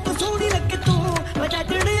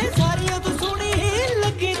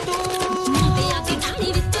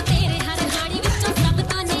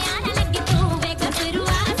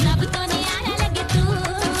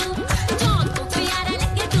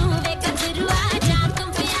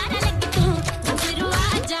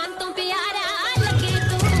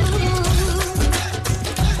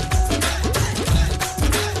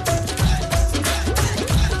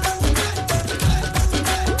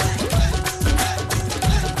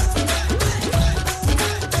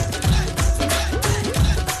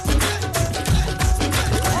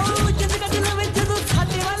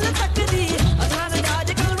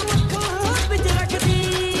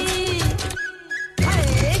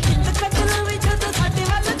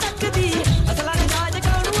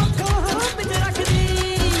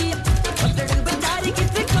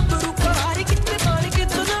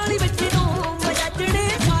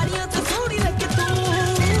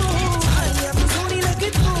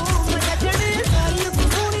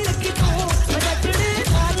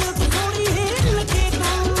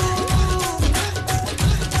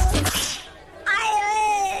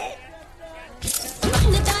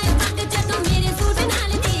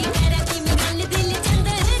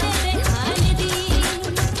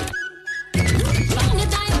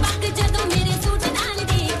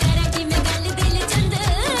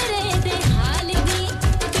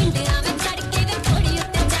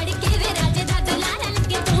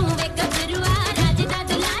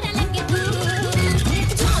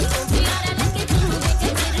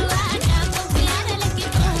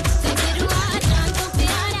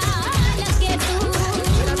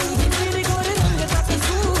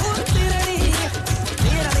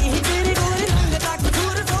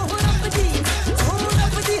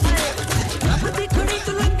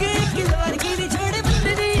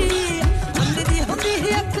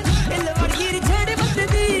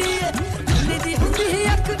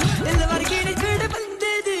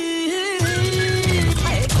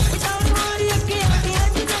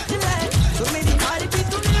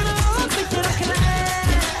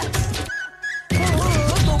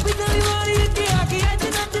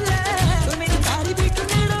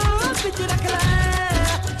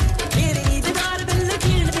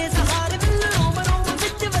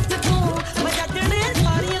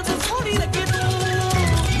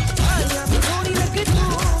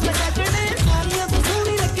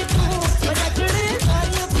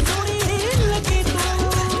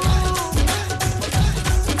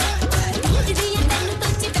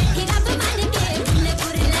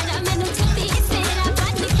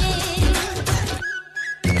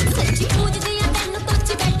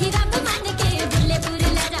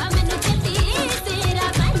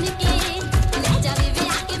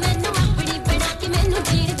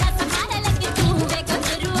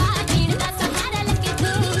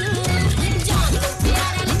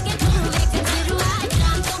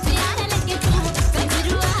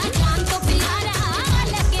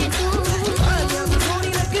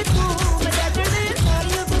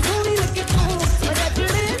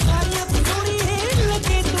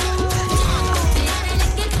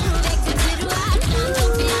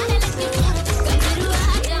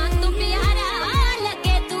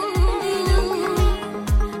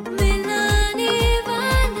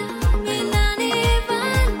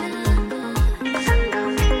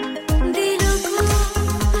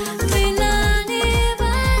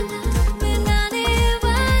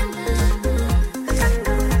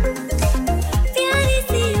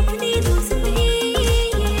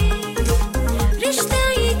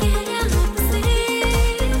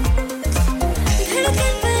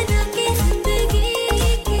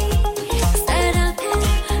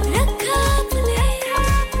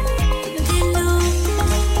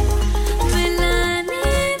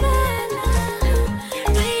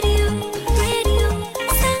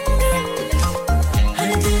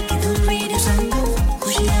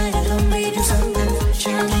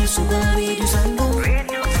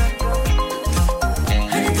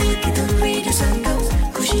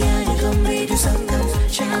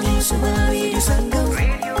शादी सुबह रेडियो संगम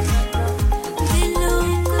दिलों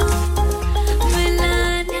को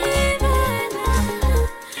मिलाने वाला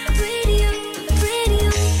रेडियो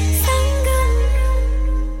संगम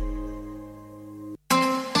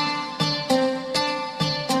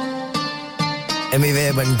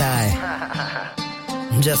एमिवे बनता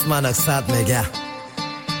है जसमानक साथ में क्या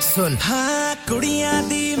सुन हाँ कुड़ियां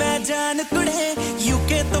दी मैं जान कुड़े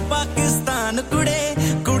यूके तो पाकिस्तान कुड़े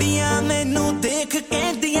कुड़ियां मैनू देख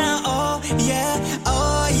कहदियां ओ ये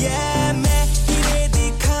मैं हीरे दी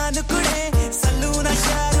खान कुड़े सलूना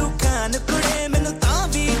शाहरुख खान कुड़े मैनू तां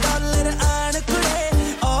भी डॉलर आन कुड़े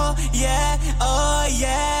ओ ये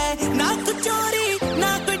ना कोई चोरी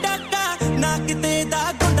ना कोई डाका ना किते दा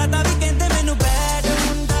गुंडा दा भी कहंदे मैनू बैड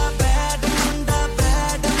मुंडा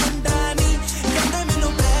नी कहंदे मैनू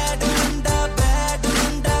बैड मुंडा नी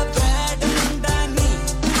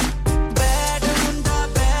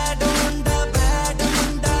बैड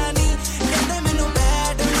मुंडा नी कहंदे मैनू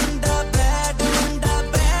बैड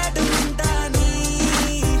मुंडा नी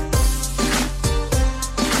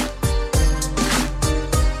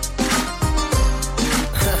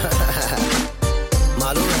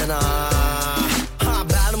मालूम है ना हाँ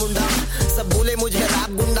ब्रांड मुंडा सब बोले मुझे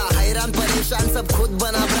रैप गुंडा हैरान परेशान सब खुद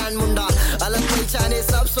बना ब्रांड मुंडा अलग पहचाने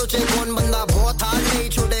सब सोचे कौन बंदा बहुत हार्ड नहीं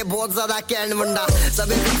छूटे बहुत ज्यादा कैंड मुंडा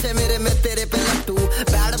सबे पीछे मेरे में तेरे पे लट्टू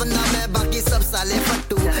बैड बंदा मैं बाकी सब साले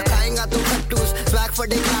फट्टू खाएंगा तो फट्टूस स्वैग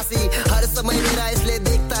फटे क्लासी हर समय मेरा इसलिए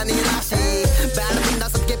देखता नहीं राशि बैड बंदा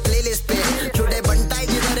सबके प्लेलिस्ट पे छोटे बनता है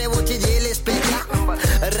जिधर है वो चीज ये लिस्ट पे क्या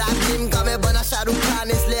रैप गेम का मैं बना शाहरुख खान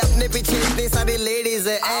इसलिए अपने पीछे इतनी सारी लेडीज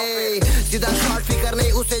है ए सीधा शॉर्ट फिकर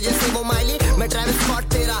नहीं उसे जैसे वो माइली मैं ट्रैविस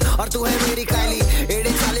स्कॉट तेरा और तू है मेरी काइली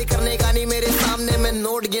एड़े चाले करने का नहीं मेरे सामने मैं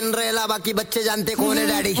नोट गिन रहेला बाकी बच्चे जानते कौन है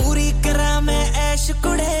डैडी पूरी करा मैं ऐश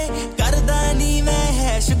कुड़े करदा नी मैं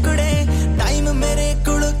हैश कुड़े टाइम मेरे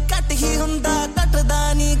कुड़ कट ही हुंदा कटदा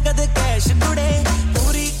नी कदे कैश कुड़े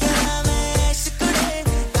पूरी करा मैं ऐश कुड़े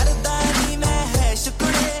करदा नी मैं हैश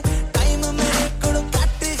कुड़े टाइम मेरे कुड़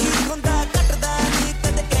कट ही हुंदा कटदा नी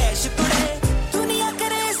कदे कैश कुड़े दुनिया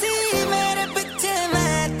करे सी मेरे पीछे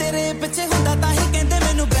मैं तेरे पीछे हुंदा ताही कहंदे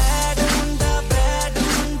मैनू बैड मुंडा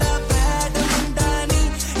नी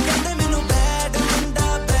कहंदे मैनू बैड मुंडा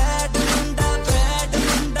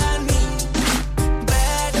नी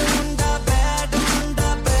बैड मुंडा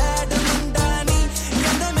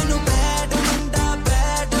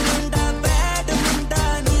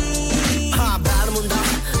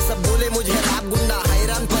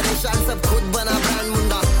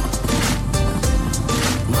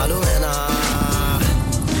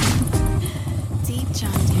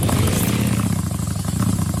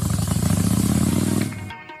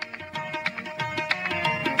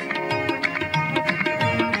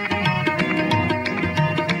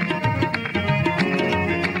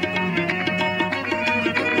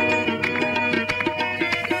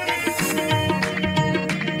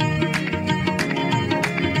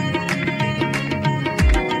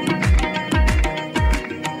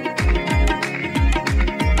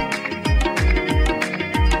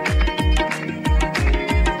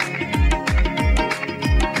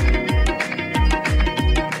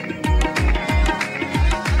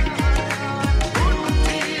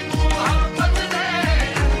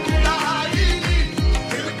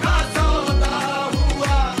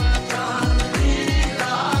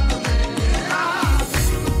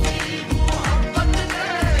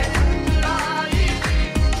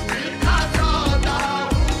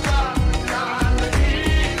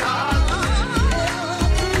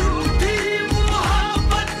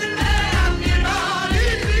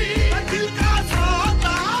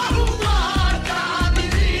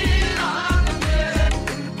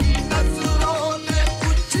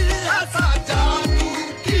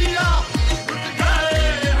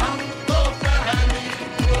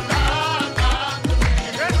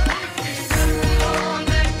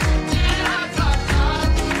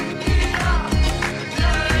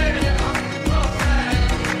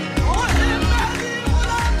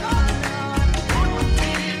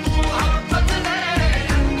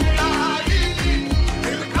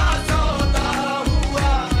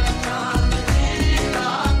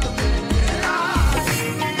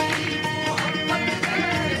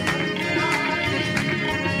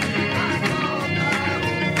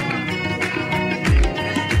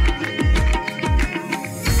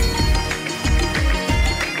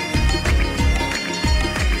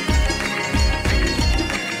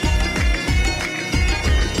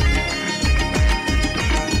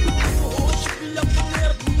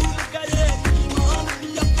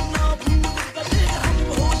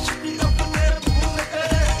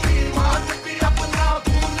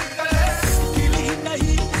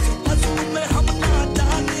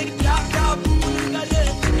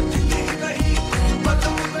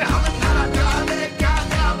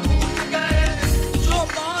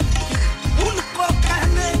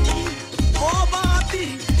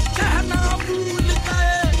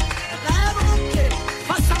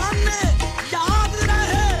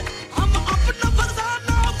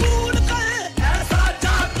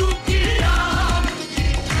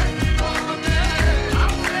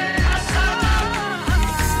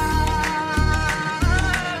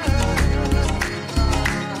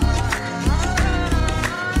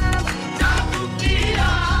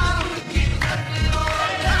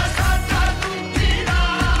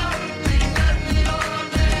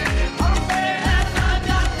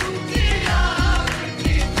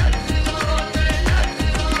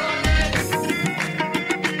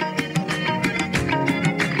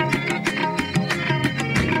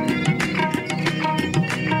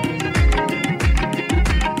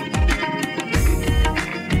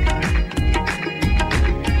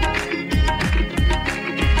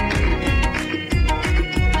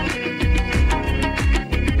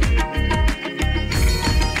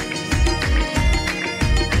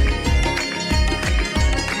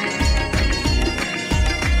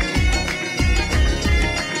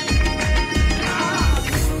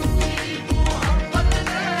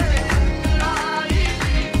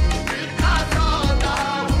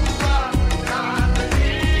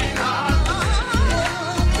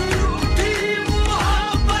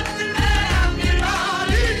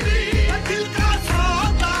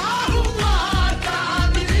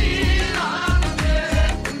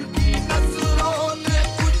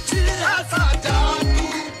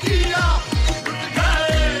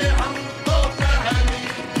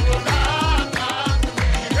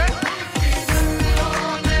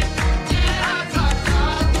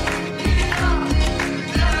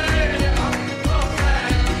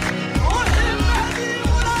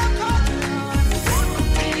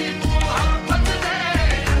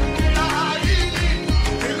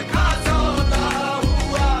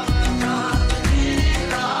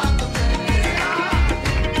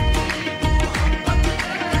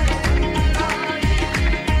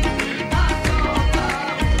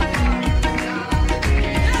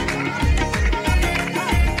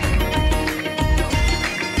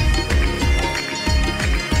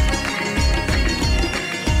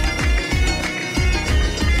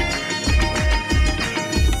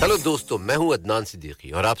हेलो दोस्तों, मैं हूं अदनान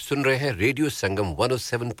सिद्दीकी और आप सुन रहे हैं रेडियो संगम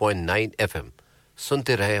 107.9 FM.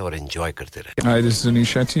 सुनते रहे और एंजॉय करते रहे. Hi, this is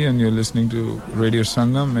Anish Shetty and you're listening to Radio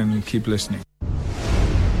Sangam and keep listening.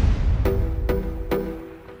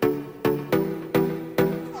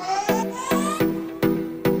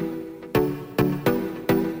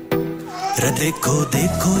 रे देखो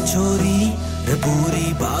देखो छोरी रे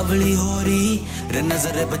पूरी बावली हो रही रे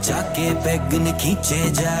नजर बचा के पैग ने खींचे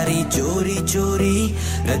जारी चोरी चोरी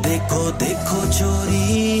रे देखो देखो छोरी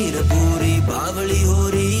रे पूरी बावली हो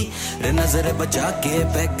रही रे नजर बचा के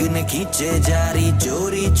पैग ने खींचे जारी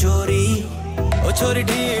चोरी चोरी ओ छोरी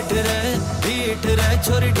ढीठ रे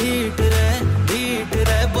छोरी ढीठ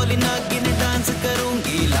रे बोली नागिन डांस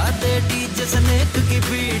करूंगी लाते डीजे स्नेक की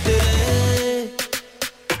बीट रे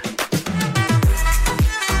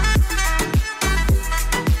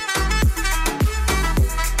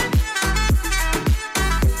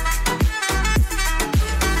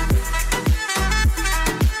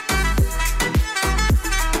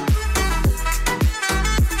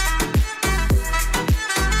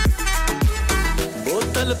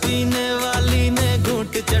पीने वाली ने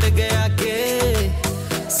घूंट चढ़ गया के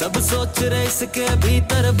सब सोच रहे इसके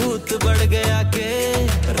भीतर भूत बढ़ गया के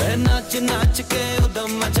रे नाच नाच के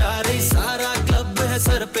उदम मचा रही सारा क्लब है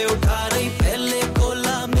सर पे उठा रही पहले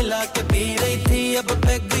कोला मिला के पी रही थी अब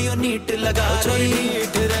पैग यो नीट लगा रही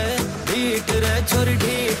ढीठ रे छोरी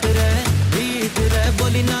ढीठ रे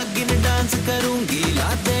बोली नागिन डांस करूंगी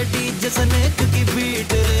लाते डीजे स्नेक की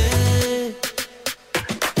बीट रे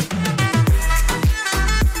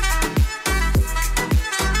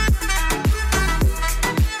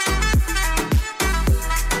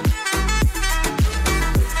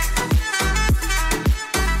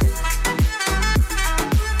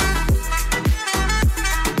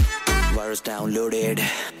डाउनलोडेड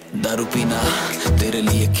दारू पीना तेरे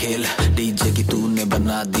लिए खेल डीजे की तूने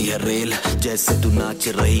बना दी है रेल जैसे तू नाच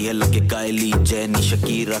रही है लगे कायली जैनी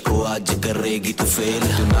शकीरा को आज करेगी तू फेल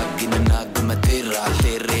तू नागिन नाग मैं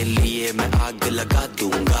तेरे लिए मैं आग लगा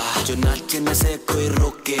दूंगा जो नाचने से कोई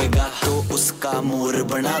रोकेगा तो उसका मोर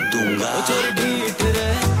बना दूंगा छोरी ढीठ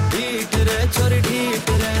रे छोरी ढीठ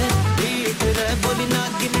रे बोली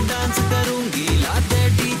नागिन डांस करूंगी लाते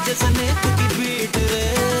डीजे स्नेक की बीट रे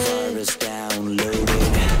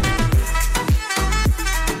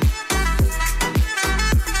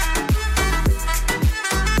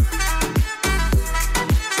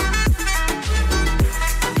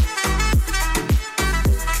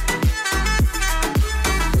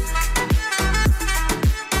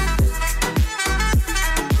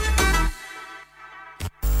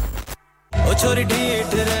छोरी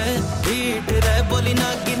ढीठ रे बोली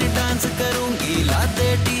नागिन डांस करूंगी लाते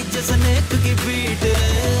डीजे स्नेक की बीट रे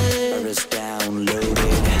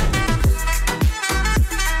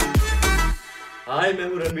हाय मैं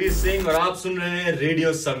हूं रणवीर सिंह और आप सुन रहे हैं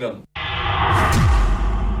रेडियो संगम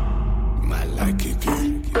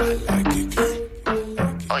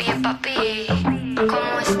Oye papi,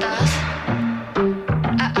 ¿cómo estás?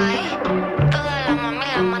 Ay, toda la mami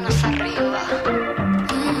las manos arriba.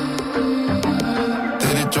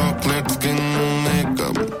 तेरी चॉकलेट स्किन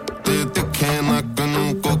मेकअप ते दिखे नक नू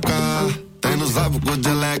कोका तैनू सब कुछ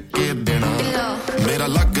लैके देना मेरा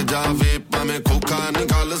लग जावे भाਵੇਂ खोखा नी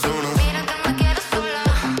गल सुन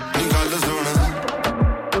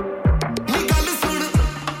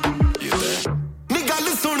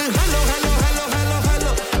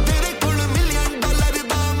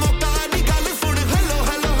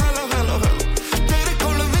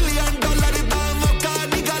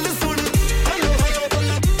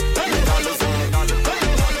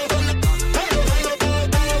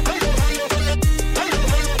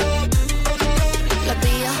La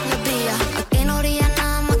pilla,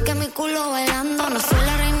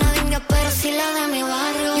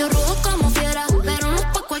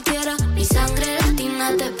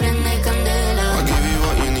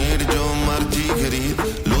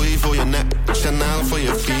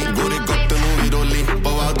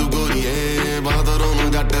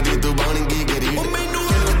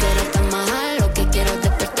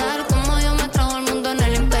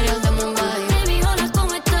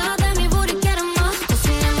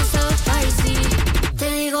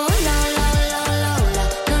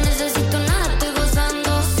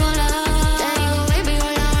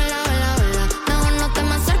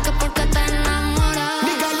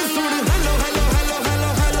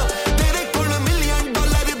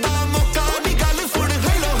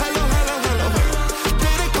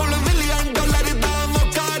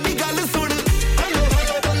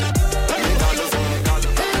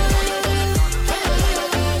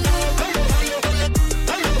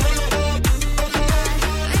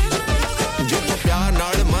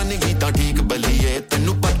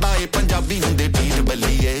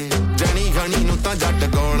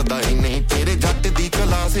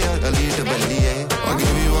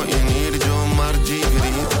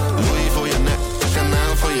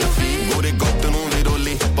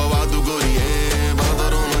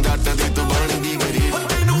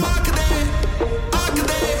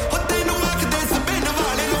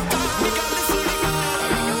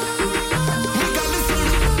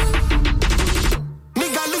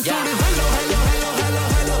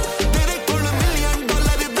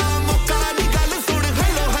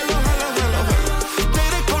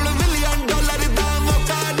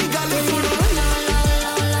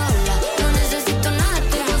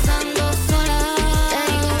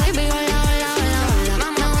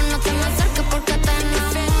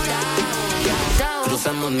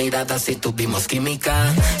 enamorada si tuvimos química.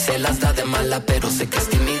 Se las da de mala pero sé que es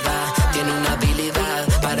tímida. Tiene una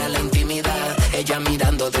habilidad para la intimidad. Ella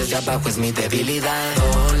mirando desde abajo es mi debilidad.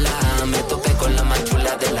 Hola, me topé con la más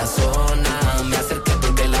chula de la zona. Me acerqué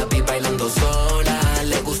porque la vi bailando sola.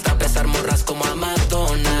 Le gusta besar morras como a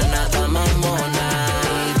Madonna. Nada mamona.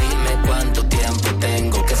 Y dime cuánto tiempo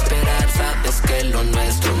tengo que esperar. Sabes que lo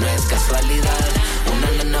nuestro no es casualidad.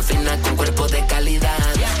 Una nena fina con cuerpo de calidad.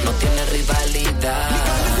 No tiene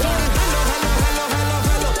rivalidad.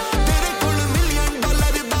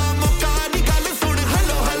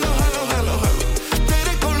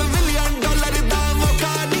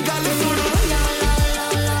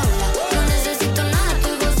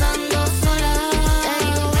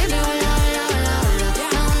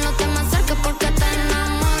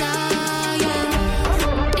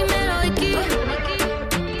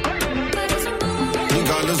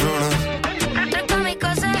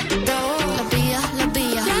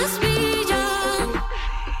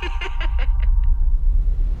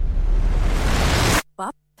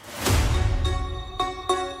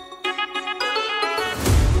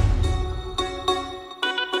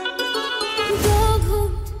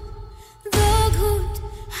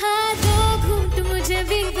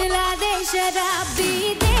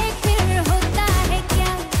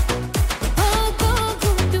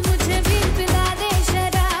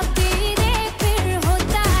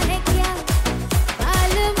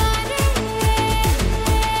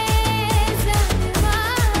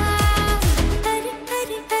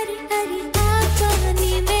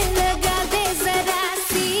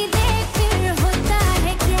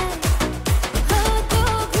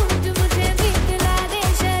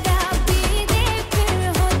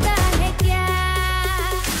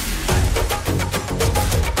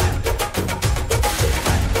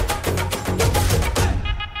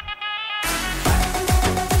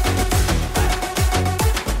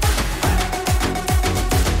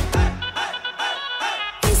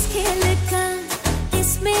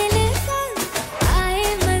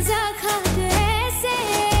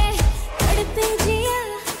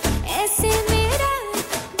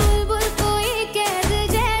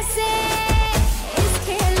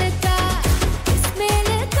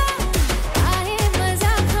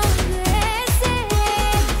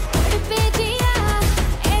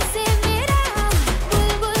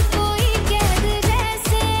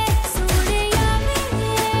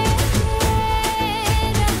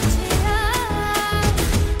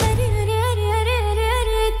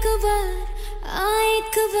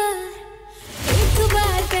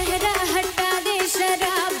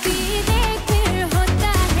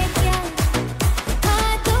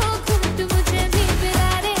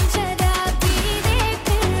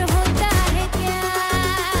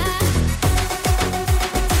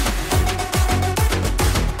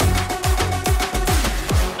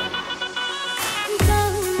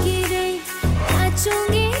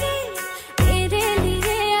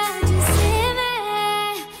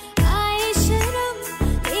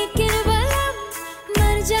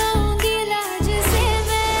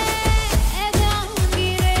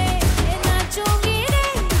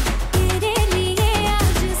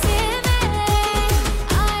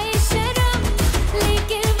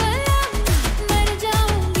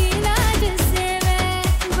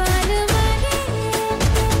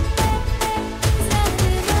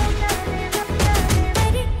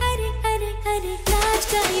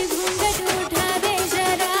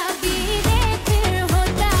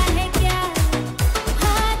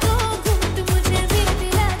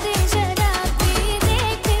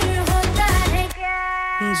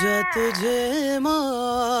 तुझे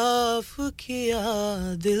माफ किया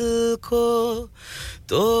दिल को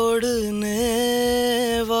तोड़ने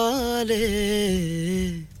वाले.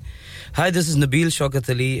 Hi, this is Nabil Shaukat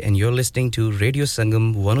Ali and you're listening to Radio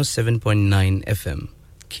Sangam 107.9 FM.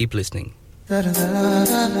 Keep listening.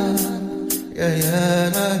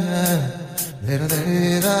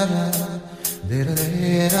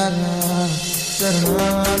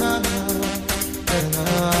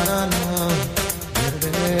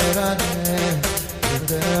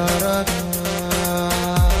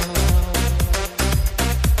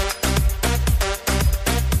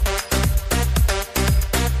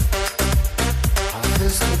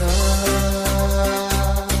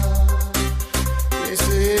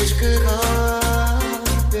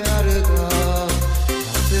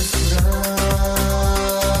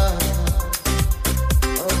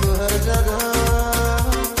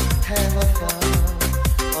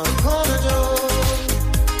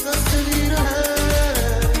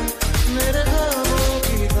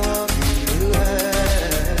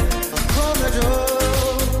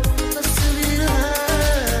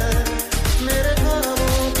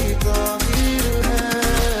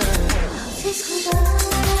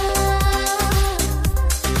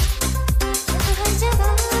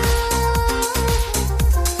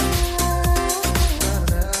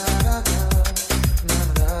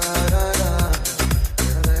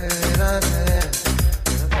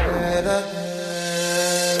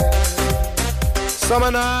 Summer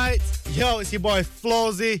night. Yo, it's your boy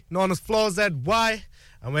Flawzy, known as Flaw ZY.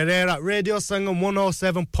 And we're here at Radio Sangam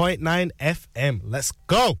 107.9 FM. Let's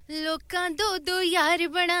go. लोकां दो दो यार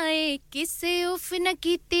बनाए किसे उफ न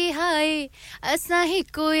कीते हाय असा ही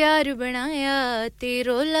को यार बनाया ते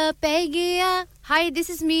रोला पै गया Hi, this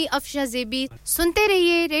is me, Afsha Zebi. सुनते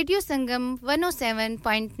रहिए रेडियो संगम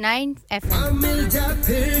 107.9 FM. मिल जा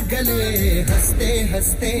फिर गले हंसते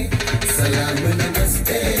हंसते सलाम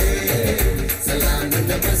नमस्ते सलाम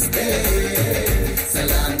नमस्ते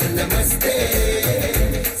सलाम नमस्ते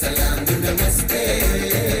सलाम नमस्ते.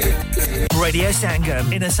 Radio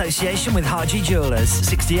Sangam in association with Haji Jewellers,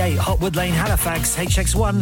 68 Hotwood Lane, Halifax, HX1